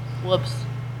 Whoops.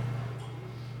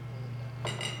 Oh,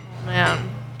 man.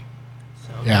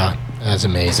 Yeah, that's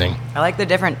amazing. I like the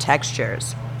different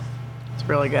textures. It's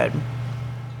really good.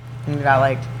 And you got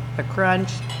like the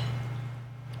crunch.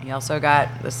 You also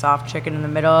got the soft chicken in the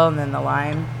middle and then the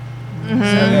lime. So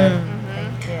good.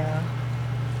 Thank you.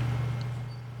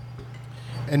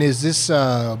 And is this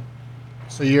so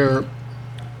you're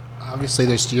obviously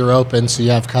you're open, so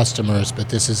you have customers, but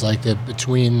this is like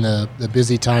between the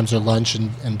busy times or lunch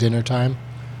and dinner time.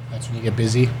 That's when you get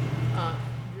busy.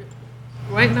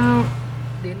 Right now,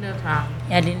 dinner time.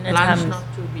 Yeah, dinner Lunch time. not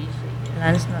too busy.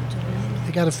 Lunch not too busy.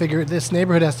 They got to figure this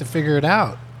neighborhood has to figure it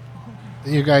out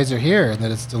that you guys are here and that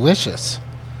it's delicious.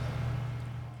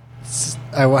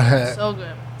 I want So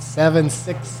good.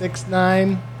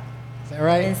 7669. Is that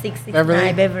right?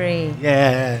 7669 Beverly.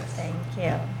 Yes. Thank you.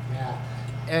 Yeah.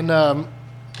 And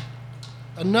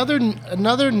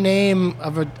another name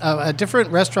of a different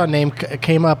restaurant name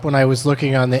came up when I was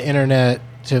looking on the internet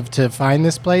to find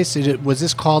this place. Was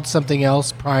this called something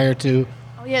else prior to?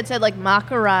 Oh yeah, it said like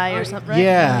Makarai or something, right?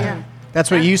 Yeah. That's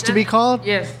what it used to be called?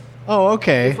 Yes. Oh,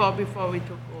 okay. Before we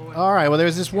took over. All right. Well, there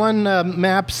was this one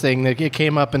maps thing that it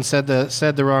came up and said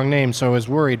the wrong name, so I was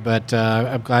worried. But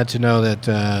I'm glad to know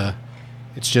that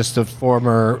it's just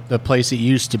the place it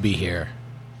used to be here.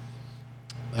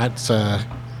 That's I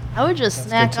would just That's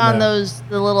snack good to on know.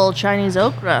 the little Chinese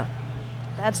okra.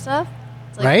 That stuff.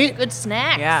 It's like Right? good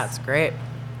snacks. Yeah, it's great.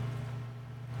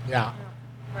 yeah.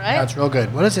 Right? That's real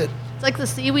good. What is it? It's like the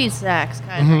seaweed snacks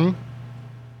kind Mm-hmm. of.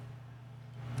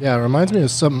 Yeah, it reminds me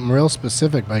of something real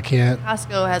specific, but I can't.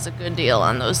 Costco has a good deal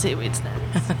on those seaweed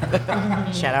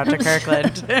snacks. Shout out to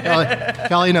Kirkland.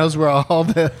 Kelly knows where all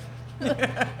the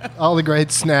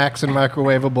great snacks and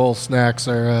microwavable snacks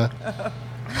are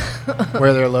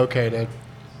where they're located.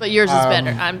 But yours is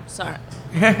better. I'm sorry.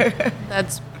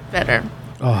 That's better.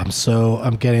 Oh,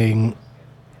 I'm getting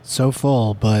so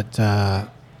full, but I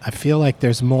feel like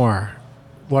there's more.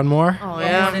 One more? Oh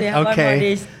Yeah, yeah. one more Okay.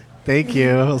 dish. Thank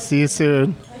you. I'll see you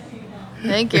soon.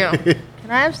 Thank you. Can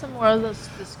I have some more of the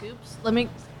scoops? Let me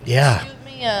Yeah. scoop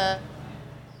me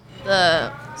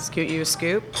the Scoot you a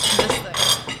scoop. this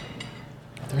thing.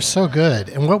 They're so good.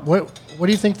 And what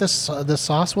do you think the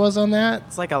sauce was on that?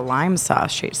 It's like a lime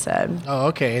sauce, she said. Oh,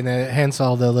 okay. And then hence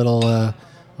all the little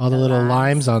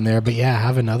limes on there. But yeah,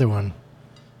 have another one.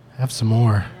 Have some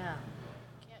more.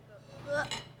 Yeah.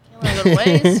 Can't let it go to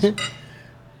waste.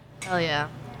 Hell yeah.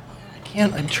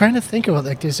 I'm trying to think of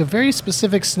like there's a very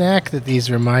specific snack that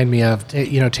these remind me of,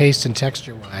 taste and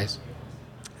texture wise.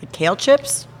 Like kale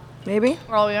chips, maybe?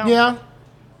 Oh yeah. Yeah.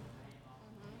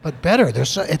 But better.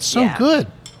 It's so Yeah. good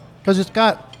because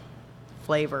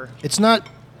Flavor. it's not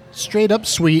straight up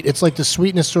sweet. It's like the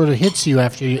sweetness sort of hits you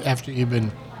after you've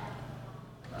been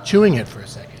chewing it for a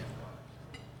second.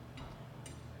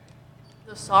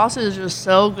 The sauce is just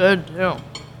so good too.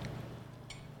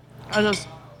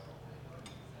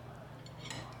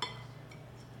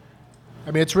 I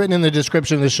mean, it's written in the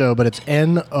description of the show, but it's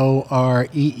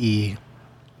Noree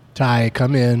Thai,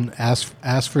 come in, ask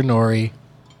for Nori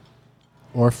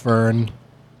or Fern.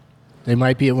 They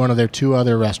might be at one of their 2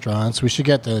 other restaurants. We should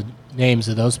get the names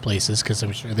of those places because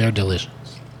I'm sure they're delicious.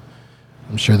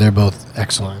 I'm sure they're both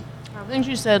excellent. I think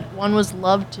she said one was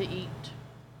Love to Eat.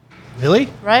 Really?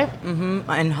 Right?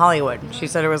 In Hollywood. She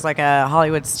said it was like a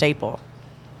Hollywood staple.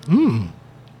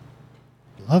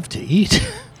 Love to eat.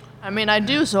 I mean, I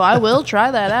do, so I will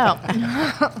try that out.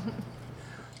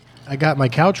 I got my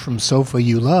couch from Sofa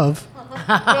You Love.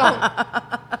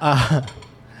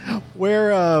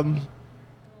 Where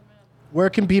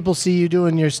can people see you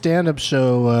doing your stand-up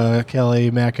show,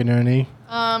 Kelly McInerney?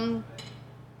 All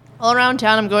around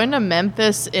town. I'm going to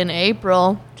Memphis in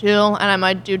April, too, and I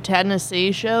might do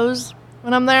Tennessee shows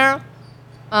when I'm there.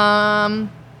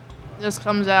 This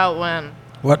comes out when?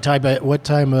 What time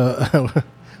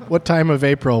of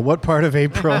April? What part of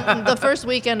April? The first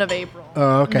weekend of April.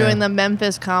 Oh, okay. I'm doing the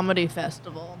Memphis Comedy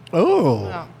Festival. Oh.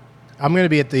 Yeah. I'm going to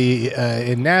be at the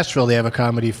in Nashville. They have a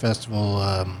comedy festival.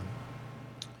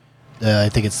 I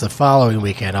think it's the following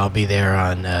weekend. I'll be there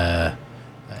on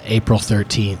April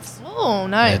 13th. Oh,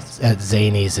 nice. At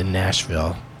Zanies in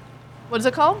Nashville. What's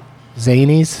it called?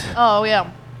 Zanies? Oh, yeah.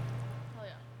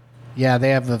 Yeah, they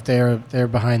have they're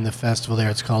behind the festival there.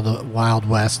 It's called the Wild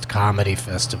West Comedy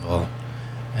Festival,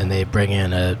 and they bring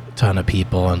in a ton of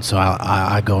people. And so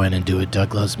I go in and do a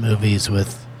Douglas movies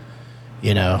with,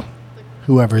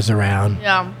 whoever's around.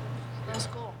 Yeah. That's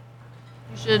cool.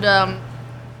 You should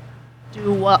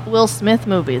do Will Smith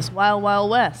movies, Wild Wild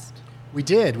West. We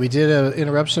did an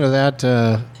interruption of that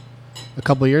a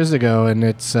couple years ago, and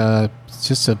it's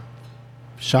just a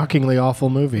shockingly awful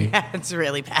movie. Yeah, it's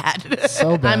really bad.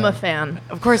 So bad. I'm a fan.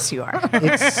 Of course you are.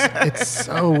 It's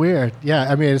so weird.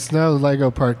 Yeah, I mean, it's no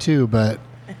Lego Part 2, but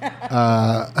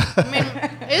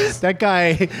that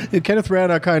guy, Kenneth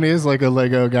Branagh, kind of is like a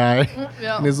Lego guy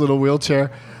in his little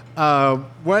wheelchair.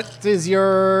 What is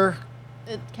your...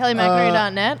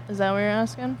 KellyMcInerney.net? Is that what you're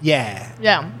asking? Yeah.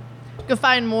 Yeah. You can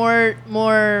find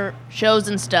more shows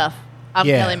and stuff on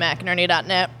Yeah.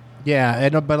 KellyMcInerney.net. Yeah,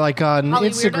 but like on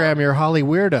Holly Instagram, Weirdo? you're Holly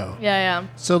Weirdo. Yeah.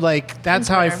 So like that's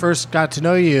how I Twitter. first got to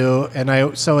know you, and it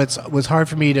was hard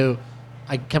for me to.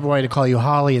 I kept wanting to call you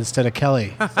Holly instead of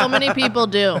Kelly. So many people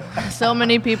do. So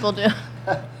many people do.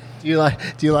 Do you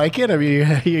like it? I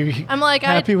mean, you I'm like,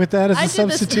 happy with that as I a did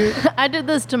this- substitute? I did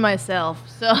this to myself,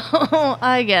 so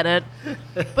I get it.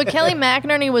 But Kelly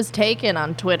McInerney was taken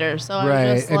on Twitter, so I was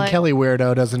Right, just and like, Kelly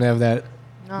Weirdo doesn't have that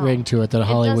No. ring to it that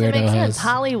Holly it doesn't Weirdo make sense. has.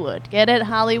 Hollywood, get it?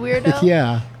 Holly Weirdo.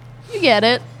 Yeah. You get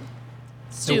it.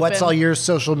 So what's all your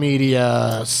social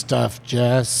media stuff,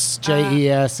 Jess?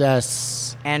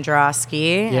 JESS.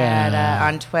 Androsky Yeah.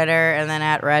 on Twitter, and then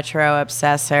at Retro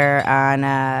Obsessor on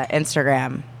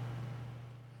Instagram.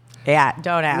 Yeah,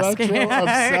 don't ask. Retro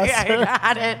Obsessor? I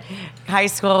got it. High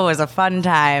school was a fun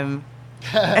time,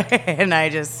 and I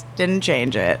just didn't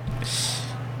change it.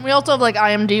 We also have like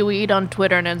IMD Weed on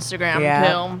Twitter and Instagram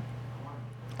Yeah. too.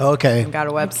 Okay. Got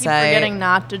a I keep website. forgetting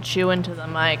not to chew into the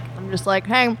mic. I'm just like,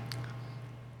 hey,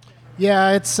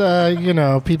 Yeah, it's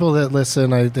people that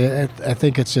listen. I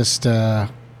think it's just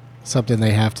something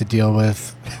they have to deal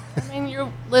with. I mean,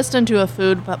 you're listening to a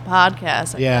food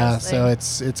podcast. I Yeah, guess. so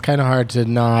it's kind of hard to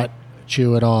not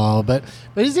chew at all. But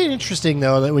isn't it interesting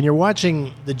though that when you're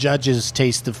watching the judges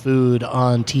taste the food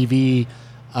on TV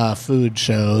food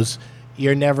shows,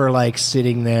 you're never like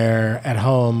sitting there at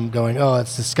home going, "Oh,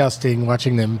 it's disgusting,"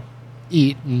 watching them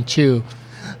eat and chew.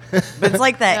 But it's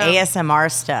like the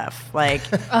ASMR stuff, like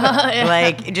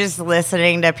like just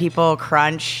listening to people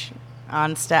crunch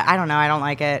on stuff. I don't know. I don't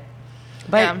like it.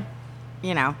 But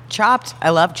Chopped. I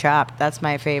love Chopped. That's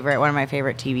my favorite. One of my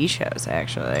favorite TV shows,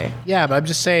 actually. Yeah, but I'm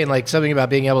just saying, like, something about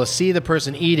being able to see the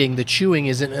person eating, the chewing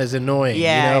isn't as annoying,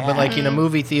 Yeah, But, like, in a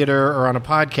movie theater or on a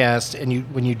podcast,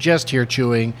 and when you just hear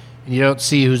chewing and you don't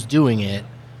see who's doing it,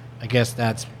 I guess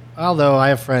that's... Although I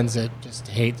have friends that just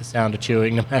hate the sound of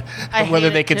chewing, no matter I whether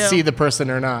hate they it, can too. see the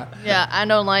person or not. Yeah, I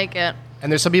don't like it.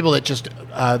 And there's some people that just...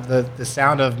 the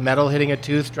sound of metal hitting a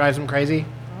tooth drives them crazy.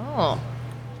 Oh,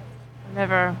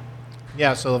 never.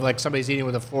 Yeah, so if, like, somebody's eating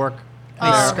with a fork... They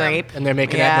and they're- scrape. And they're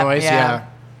making that noise, yeah.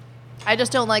 I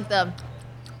just don't like that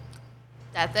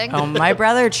thing. Oh, my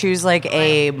brother chews like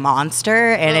a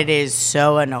monster, and it is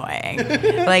so annoying.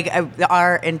 Like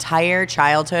our entire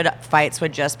childhood fights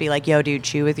would just be like, "Yo, dude,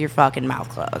 chew with your fucking mouth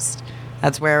closed."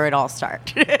 That's where it all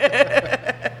started.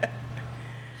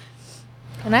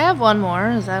 Can I have one more?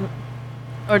 Is that,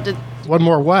 or did One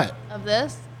more what? of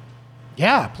this?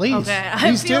 Yeah, please. Okay, I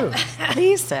Please feel- do.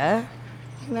 Lisa,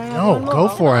 No, go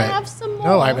for I it. have some more.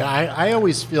 No, I mean, I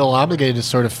always feel obligated to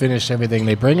sort of finish everything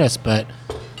they bring us, but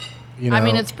You know, I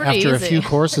mean, it's pretty after easy. a few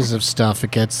courses of stuff,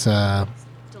 it gets,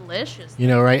 Delicious. you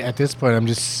know, right at this point, I'm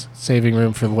just saving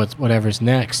room for whatever's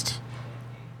next.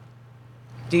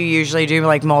 Do you usually do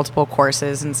like multiple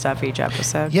courses and stuff each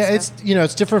episode? Yeah, it's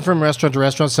it's different from restaurant to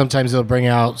restaurant. Sometimes they'll bring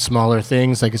out smaller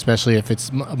things, like especially if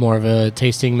it's more of a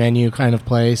tasting menu kind of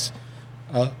place.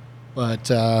 But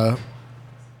it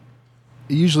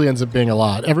usually ends up being a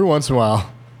lot. Every once in a while,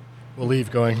 we'll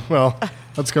leave going, well,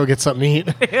 let's go get something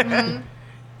to eat.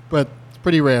 But it's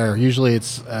pretty rare. Usually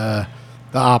it's the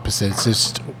opposite. It's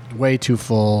just way too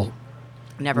full,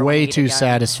 Never wanna way eat too again.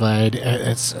 satisfied.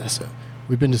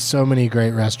 We've been to so many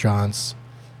great restaurants,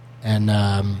 and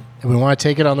we want to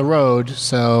take it on the road.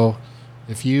 So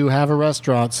if you have a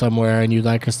restaurant somewhere and you'd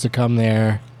like us to come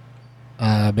there,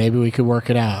 maybe we could work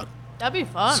it out. That'd be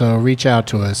fun. So reach out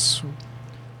to us.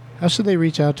 How should they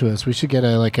reach out to us? We should get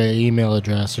a email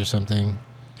address or something.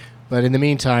 But in the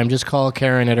meantime, just call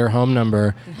Karen at her home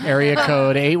number, area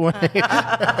code 818.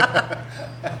 I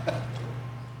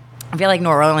feel like New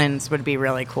Orleans would be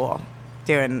really cool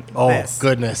doing Oh, this.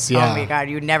 goodness, yeah. Oh my God,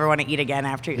 you'd never want to eat again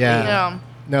after you Yeah. leave. Yeah.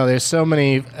 No, there's so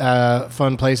many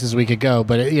fun places we could go,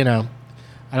 but I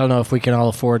don't know if we can all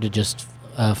afford to just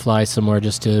fly somewhere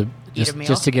just to meal?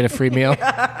 just to get a free meal.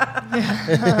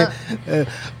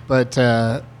 But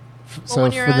Well, so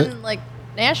when you're for the in like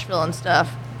Nashville and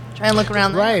stuff, try and look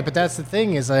around there. right, but that's the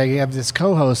thing is I have this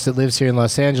co-host that lives here in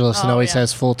Los Angeles and Oh, always yeah.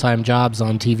 has full-time jobs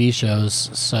on TV shows,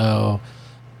 so.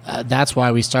 That's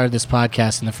why we started this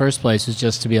podcast in the first place, was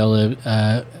just to be able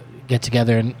to get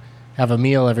together and have a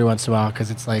meal every once in a while, because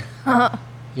it's like,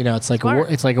 it's like Smart.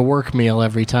 it's like a work meal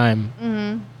every time.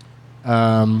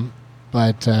 Mm-hmm.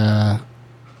 But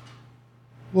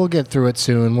we'll get through it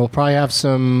soon. We'll probably have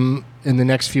some in the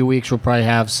next few weeks. We'll probably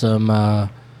have some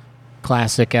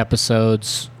classic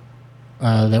episodes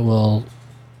that we'll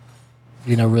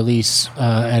release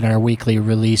at our weekly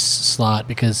release slot,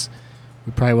 because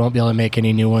we probably won't be able to make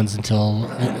any new ones until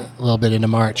a little bit into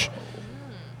March.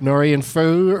 Nori and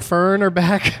Fern are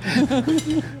back.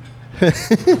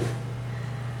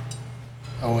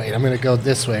 Oh, wait, I'm going to go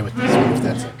this way with this one, if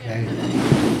that's okay.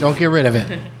 Don't get rid of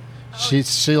it.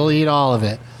 She'll eat all of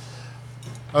it.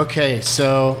 Okay,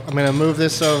 so I'm going to move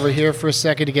this over here for a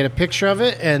second to get a picture of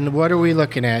it. And what are we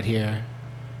looking at here?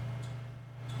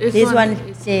 This one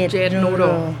is jade jade noodle.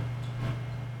 noodle.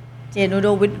 Jade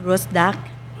noodle with roast duck.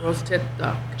 Roasted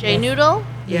duck. J noodle.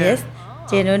 Yeah. Yes.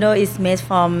 Jade noodle is made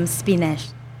from spinach.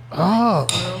 Oh,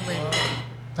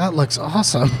 that looks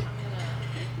awesome.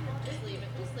 Just leave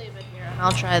it here, and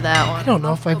I'll try that one. I don't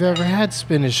know if I've ever had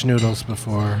spinach noodles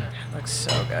before. Looks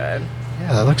so good.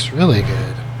 Yeah, that looks really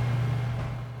good.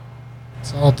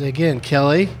 Let's all dig in,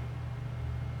 Kelly.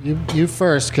 You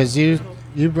first, because you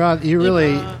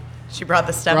really She brought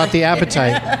the stuff. brought the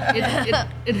appetite.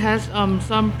 It has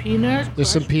some peanuts. There's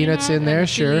some crushed peanuts in peanut there, and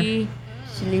sure. chili,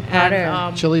 Chili powder.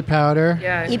 and Chili powder.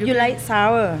 yeah. if you like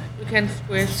sour, you can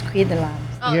squeeze. squeeze the lime.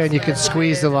 Oh, Yeah, and you so can that's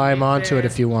squeeze the lime onto it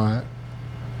if you want.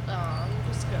 I'm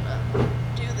just gonna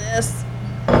do this.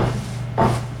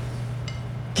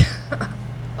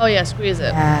 Oh yeah, squeeze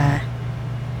it.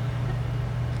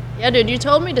 Yeah, dude, you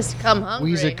told me to come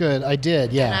hungry. Squeeze it good. I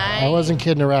did, yeah. And I wasn't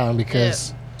kidding around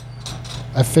because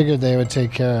I figured they would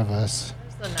take care of us.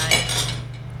 There's the knife.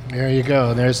 There you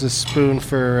go. There's a spoon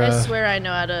for. I swear I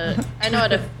know how to. I know how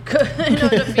to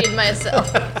feed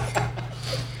myself.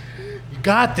 You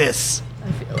got this.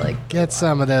 I feel like. Get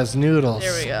some of those noodles.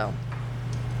 There we go.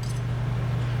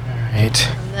 All right.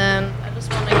 And then I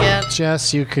just want to get.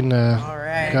 Jess, you can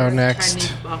right. go next.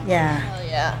 Chinese broccoli. Yeah. Oh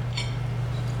yeah.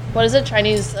 What is it?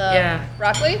 Chinese Yeah.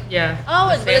 broccoli? Yeah.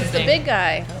 Oh, the but same it's the thing. big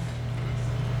guy.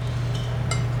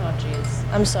 Oh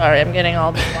jeez. I'm sorry. I'm getting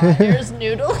all the wires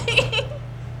noodling.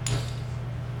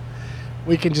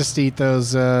 We can just eat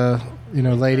those,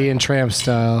 Lady and Tramp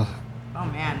style. Oh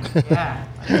man, yeah,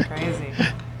 that's crazy.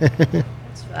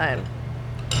 It's fine.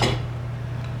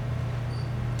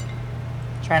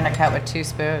 Trying to cut with 2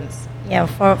 spoons. Yeah,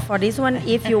 for this one,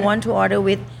 if you want to order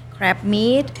with crab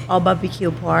meat or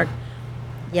barbecue pork,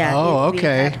 yeah. Oh, we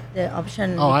okay. have the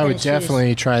option. Oh, you I can would choose.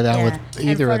 definitely try that Yeah. with And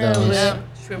either for of the those. wi-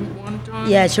 Shrimp wonton.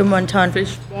 Yeah, shrimp wonton.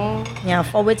 Fish ball. Yeah,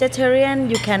 for vegetarian,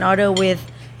 you can order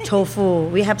with tofu.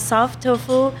 We have soft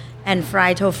tofu and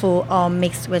fried tofu or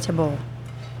mixed vegetable.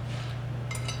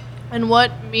 And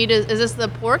what meat is this? The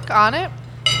pork on it?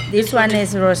 This one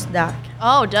is roast duck.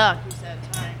 Oh, duck. You said.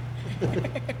 Sorry.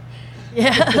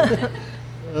 Yeah.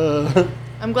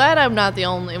 I'm glad I'm not the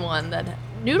only one that.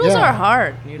 Noodles Yeah. are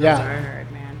hard. Noodles Yeah. are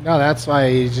hard, man. No, that's why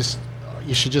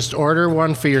you should just order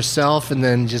one for yourself and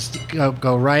then just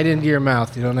go right into your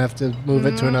mouth. You don't have to move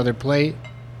it to another plate.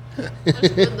 That's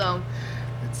good though.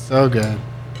 It's so good.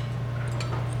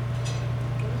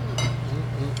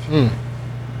 All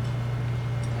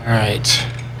right.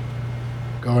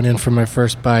 Going in for my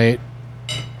first bite.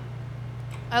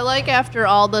 I like after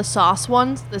all the sauce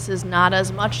ones, this is not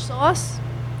as much sauce,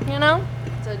 you know?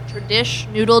 It's a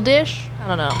noodle dish. I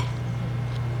don't know.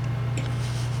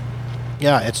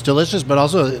 Yeah, it's delicious, but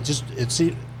also it's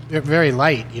very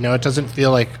light. You know, it doesn't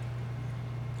feel like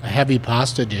a heavy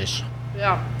pasta dish.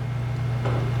 Yeah.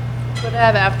 Could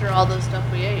have after all the stuff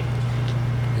we ate.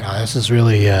 Yeah, this is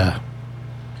really,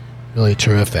 really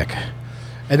terrific.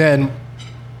 And then,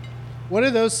 what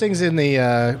are those things in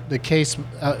the case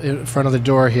in front of the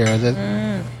door here?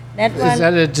 That Is one,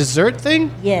 that a dessert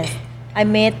thing? yes. I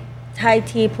made Thai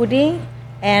tea pudding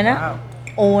and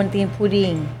Ovaltine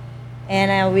pudding.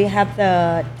 And we have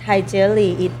the Thai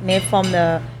jelly. It made from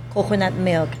the coconut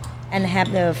milk. And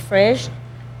have the fresh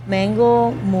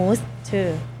mango mousse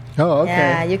too. Oh, okay.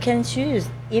 Yeah, you can choose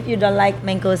if you don't like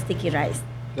mango sticky rice.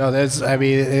 No,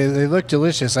 they look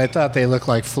delicious. I thought they looked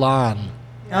like flan.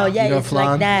 Oh yeah, You know it's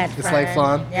flan? like that. It's like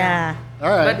flan? Yeah. All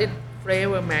right. But it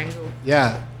flavor mango.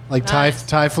 Yeah, like Nice.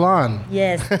 Thai flan.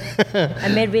 Yes. I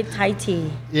made with Thai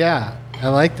tea. Yeah, I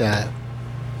like that.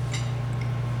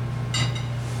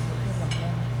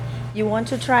 You want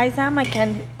to try some? I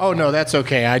can. Oh no, that's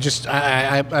okay. I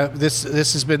this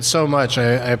has been so much. I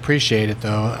appreciate it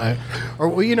though.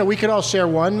 We could all share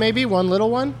one, maybe one little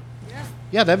one.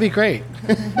 Yeah, that'd be great.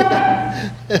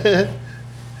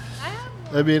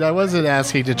 I mean, I wasn't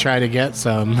asking to try to get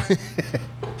some.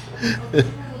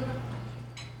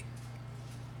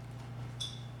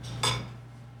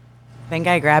 Think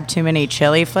I grabbed too many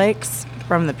chili flakes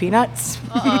from the peanuts.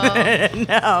 No,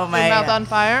 Your mouth on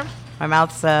fire? my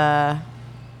mouth's Yeah,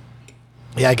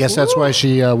 I guess that's why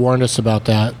she warned us about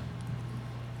that.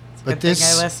 But good thing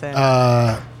this, I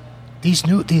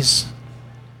listened. these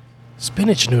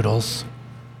spinach noodles,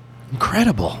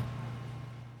 incredible.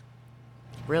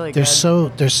 really They're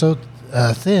good. they're so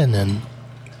thin and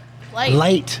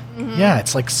light. Mm-hmm. Yeah,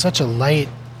 it's like such a light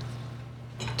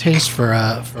taste for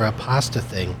a pasta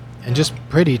thing, and just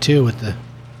pretty too with the.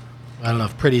 I don't know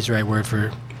if pretty's the right word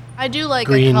for. I do like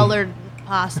Green. a colored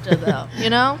pasta though, you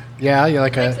know? Yeah, you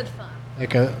like Makes a it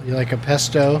fun. you like a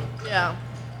pesto. Yeah.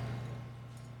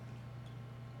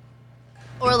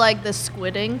 Or like the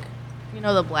squid ink, you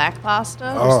know, the black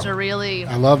pasta. Oh. Just to really,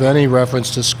 I love any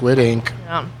reference to squid ink.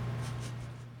 yeah.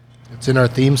 It's in our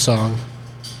theme song.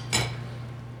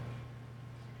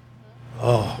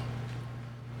 Oh,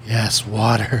 yes,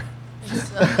 water.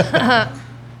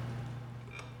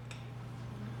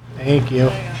 Thank you.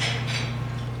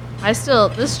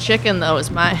 This chicken though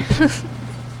is my it's the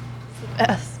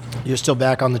best. You're still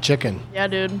back on the chicken. Yeah,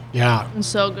 dude. Yeah, It's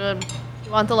so good.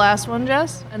 You want the last one,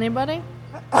 Jess? Anybody?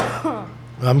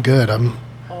 I'm good.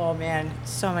 Oh man,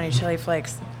 so many chili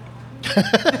flakes.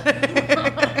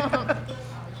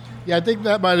 Yeah, I think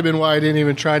that might have been why I didn't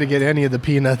even try to get any of the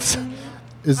peanuts.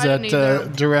 Is I that didn't either.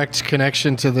 direct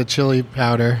connection to the chili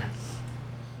powder?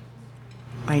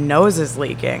 My nose is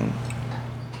leaking.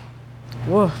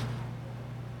 Whoa.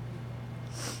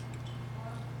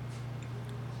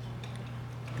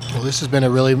 Well, this has been a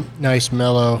really nice,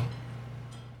 mellow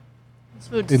This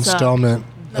food sucks. installment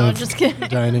No, of just kidding.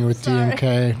 Dining with Sorry.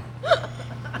 DMK.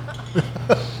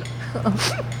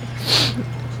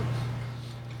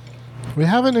 We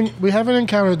haven't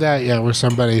encountered that yet, where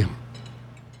somebody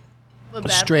But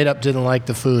bad. straight up didn't like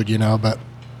the food, but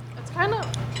It's kind of,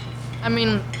 I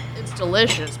mean, it's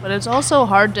delicious, but it's also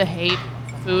hard to hate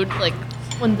food. Like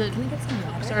when the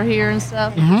dogs are here and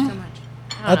stuff. Mm-hmm.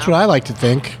 that's what I like to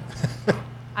think.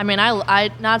 I mean, I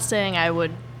not saying I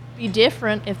would be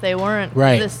different if they weren't.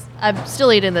 Right. I'm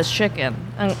still eating this chicken,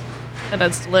 and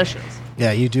it's delicious.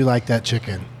 Yeah, you do like that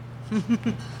chicken.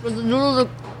 But the noodles are,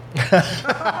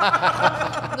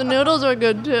 the noodles are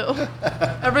good too.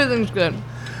 Everything's good.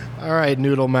 All right,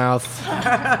 noodle mouth.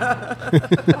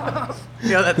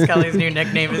 You know that's Kelly's new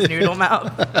nickname is Noodle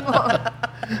Mouth.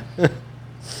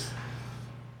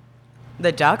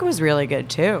 The duck was really good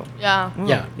too. Yeah.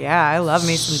 Yeah. Yeah, I love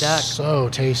me some duck. So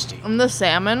tasty. And the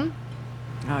salmon.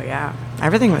 Oh yeah,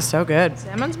 everything was so good.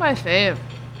 Salmon's my fave.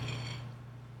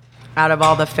 Out of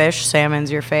all the fish,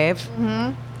 salmon's your fave.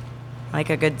 Mm-hmm. Like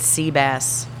a good sea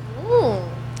bass. Ooh.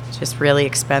 It's just really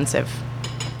expensive.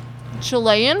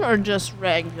 Chilean or just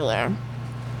regular?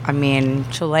 I mean,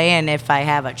 Chilean if I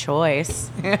have a choice.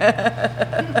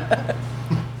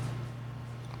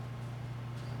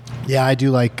 Yeah, I do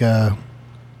like the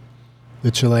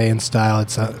Chilean style.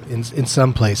 It's in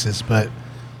some places, but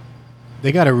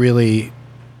they got to really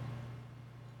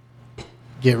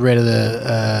get rid of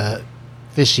the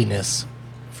fishiness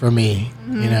for me,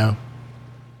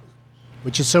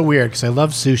 which is so weird because I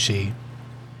love sushi,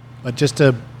 but just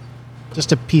to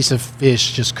Just a piece of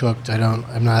fish just cooked.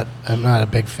 I'm not a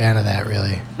big fan of that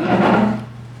really.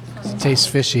 It tastes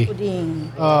fishy.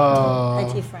 Pudding. Thai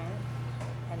Oh. tea French.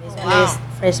 And this one is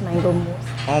fresh mango mousse.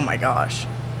 Oh my gosh.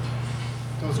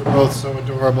 Those are both so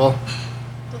adorable.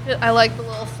 Look at, I like the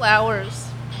little flowers.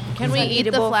 Can we eat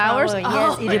the flowers? Yes,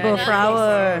 Oh, edible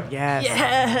flower. Yes.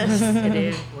 yes. It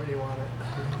is. Where do you want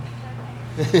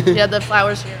it? Yeah, the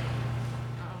flowers here.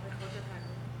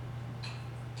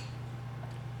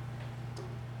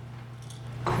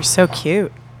 They're so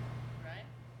cute.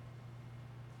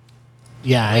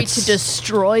 Yeah, Need it's to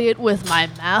destroy it with my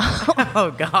mouth.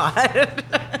 Oh God.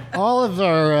 all of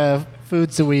our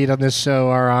foods that we eat on this show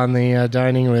are on the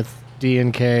Dining with D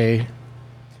and K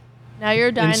Now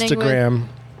you're dining with Instagram.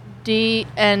 D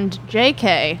and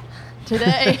JK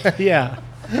today. Yeah.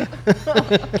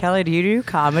 Kelly, do you do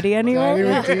comedy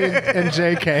anywhere? Dining with D and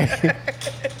JK.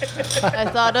 I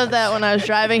thought of that when I was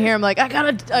driving here. I'm like, I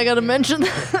gotta mention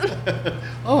that.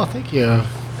 Oh, thank you.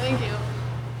 Thank you.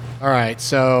 All right,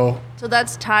 so So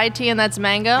that's Thai tea and that's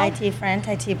mango. Thai tea French,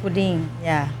 Thai tea pudding.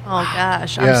 Yeah. Oh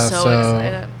gosh, Yeah, I'm so so-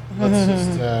 excited. let's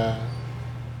just go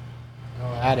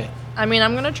at it. I mean,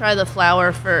 I'm gonna try the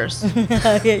flower first.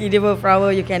 Okay, edible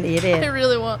flower, you can eat I it.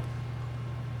 really want.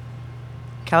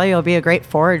 Kelly, you'll be a great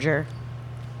forager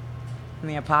in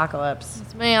the apocalypse.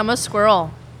 It's me. I'm a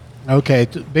squirrel. Okay,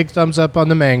 big thumbs up on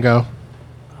the mango.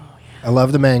 I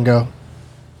love the mango.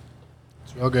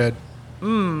 It's real good.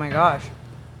 My gosh.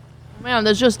 Man,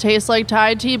 this just tastes like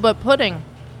Thai tea, but pudding.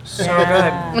 So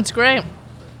Yeah. It's great.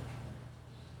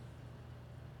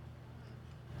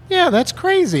 Yeah, that's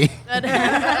crazy.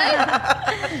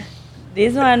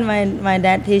 This one, my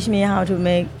dad teach me how to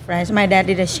make French. My dad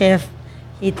is a chef.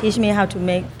 He teach me how to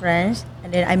make French,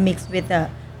 and then I mix with the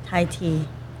Thai tea.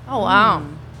 Oh wow.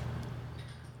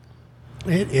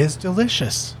 It is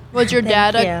delicious. Was your Thank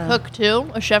dad a you. cook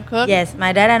too? A chef cook? Yes,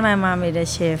 my dad and my mom is a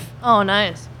chef. Oh,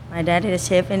 nice. My dad is a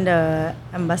chef in the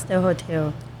Ambassador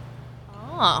Hotel.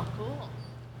 Oh, cool.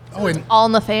 Oh, and All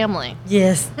in the family.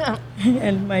 Yes,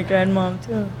 and my grandmom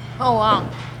too. Oh wow.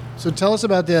 so tell us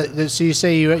about so you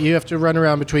say you have to run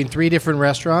around between 3 different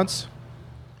restaurants.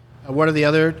 What are the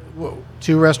other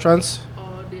 2 restaurants?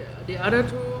 The other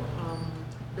two,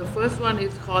 the first one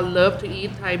is called Love to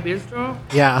Eat Thai Bistro.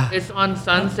 Yeah. It's on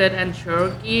Sunset and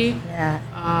Cherokee. Yeah,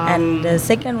 and the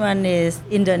second one is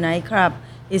in the nightclub.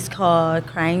 It's called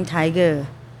Crying Tiger.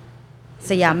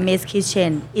 Siam Maid's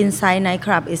Kitchen. Inside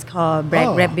nightclub is called Black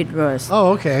Oh. Rabbit Roast.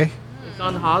 Oh, okay. It's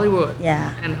on Hollywood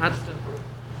Yeah. and Hudson.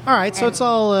 All right, so it's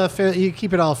all you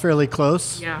keep it all fairly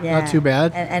close. Yeah. Yeah. Not too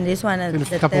bad. And this one is In a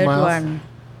the couple third miles. one.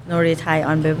 Nori Thai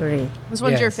on Beverly. This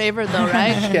one's your Yes. favorite though,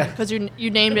 right? Yeah. Because you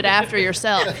named it after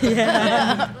yourself.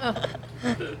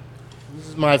 This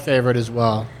is my favorite as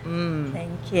well.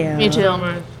 Thank you. Me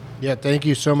too. Yeah, thank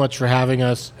you so much for having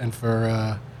us and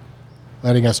for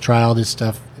letting us try all this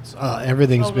stuff. It's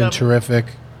everything's Oh, been yeah. terrific.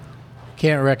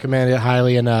 Can't recommend it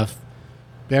highly enough.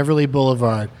 Beverly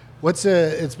Boulevard.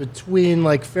 It's between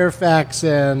like Fairfax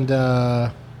and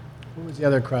what was the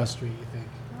other cross street? You think?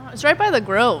 It's right by the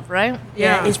Grove, right?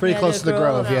 Yeah. It's pretty near close to the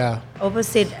Grove. Yeah.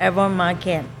 Opposite Avon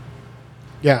Market.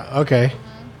 Yeah. Okay.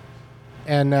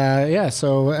 And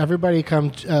so everybody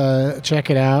come check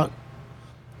it out.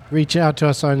 Reach out to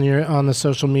us on the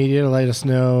social media to let us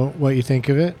know what you think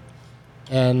of it.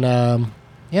 And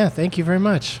thank you very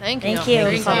much. Thank you. Thank you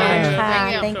Thank so you. much.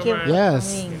 Thank you. Thank you. for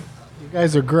Yes. coming. You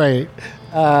guys are great.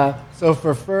 So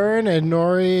for Fern and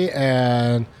Nori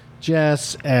and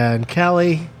Jess and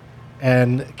Kelly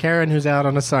and Karen, who's out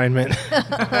on assignment,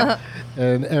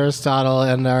 and Aristotle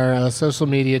and our social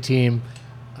media team,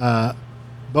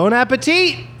 bon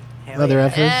appetit! Other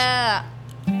efforts. Yeah.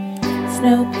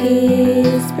 Snow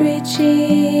peas, brie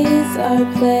cheese, our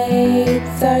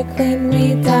plates are clean.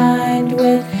 We dined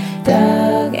with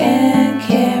Doug and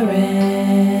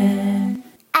Karen.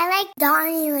 I like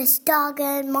Donnie with Dog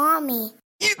and Mommy.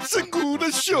 It's a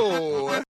good show.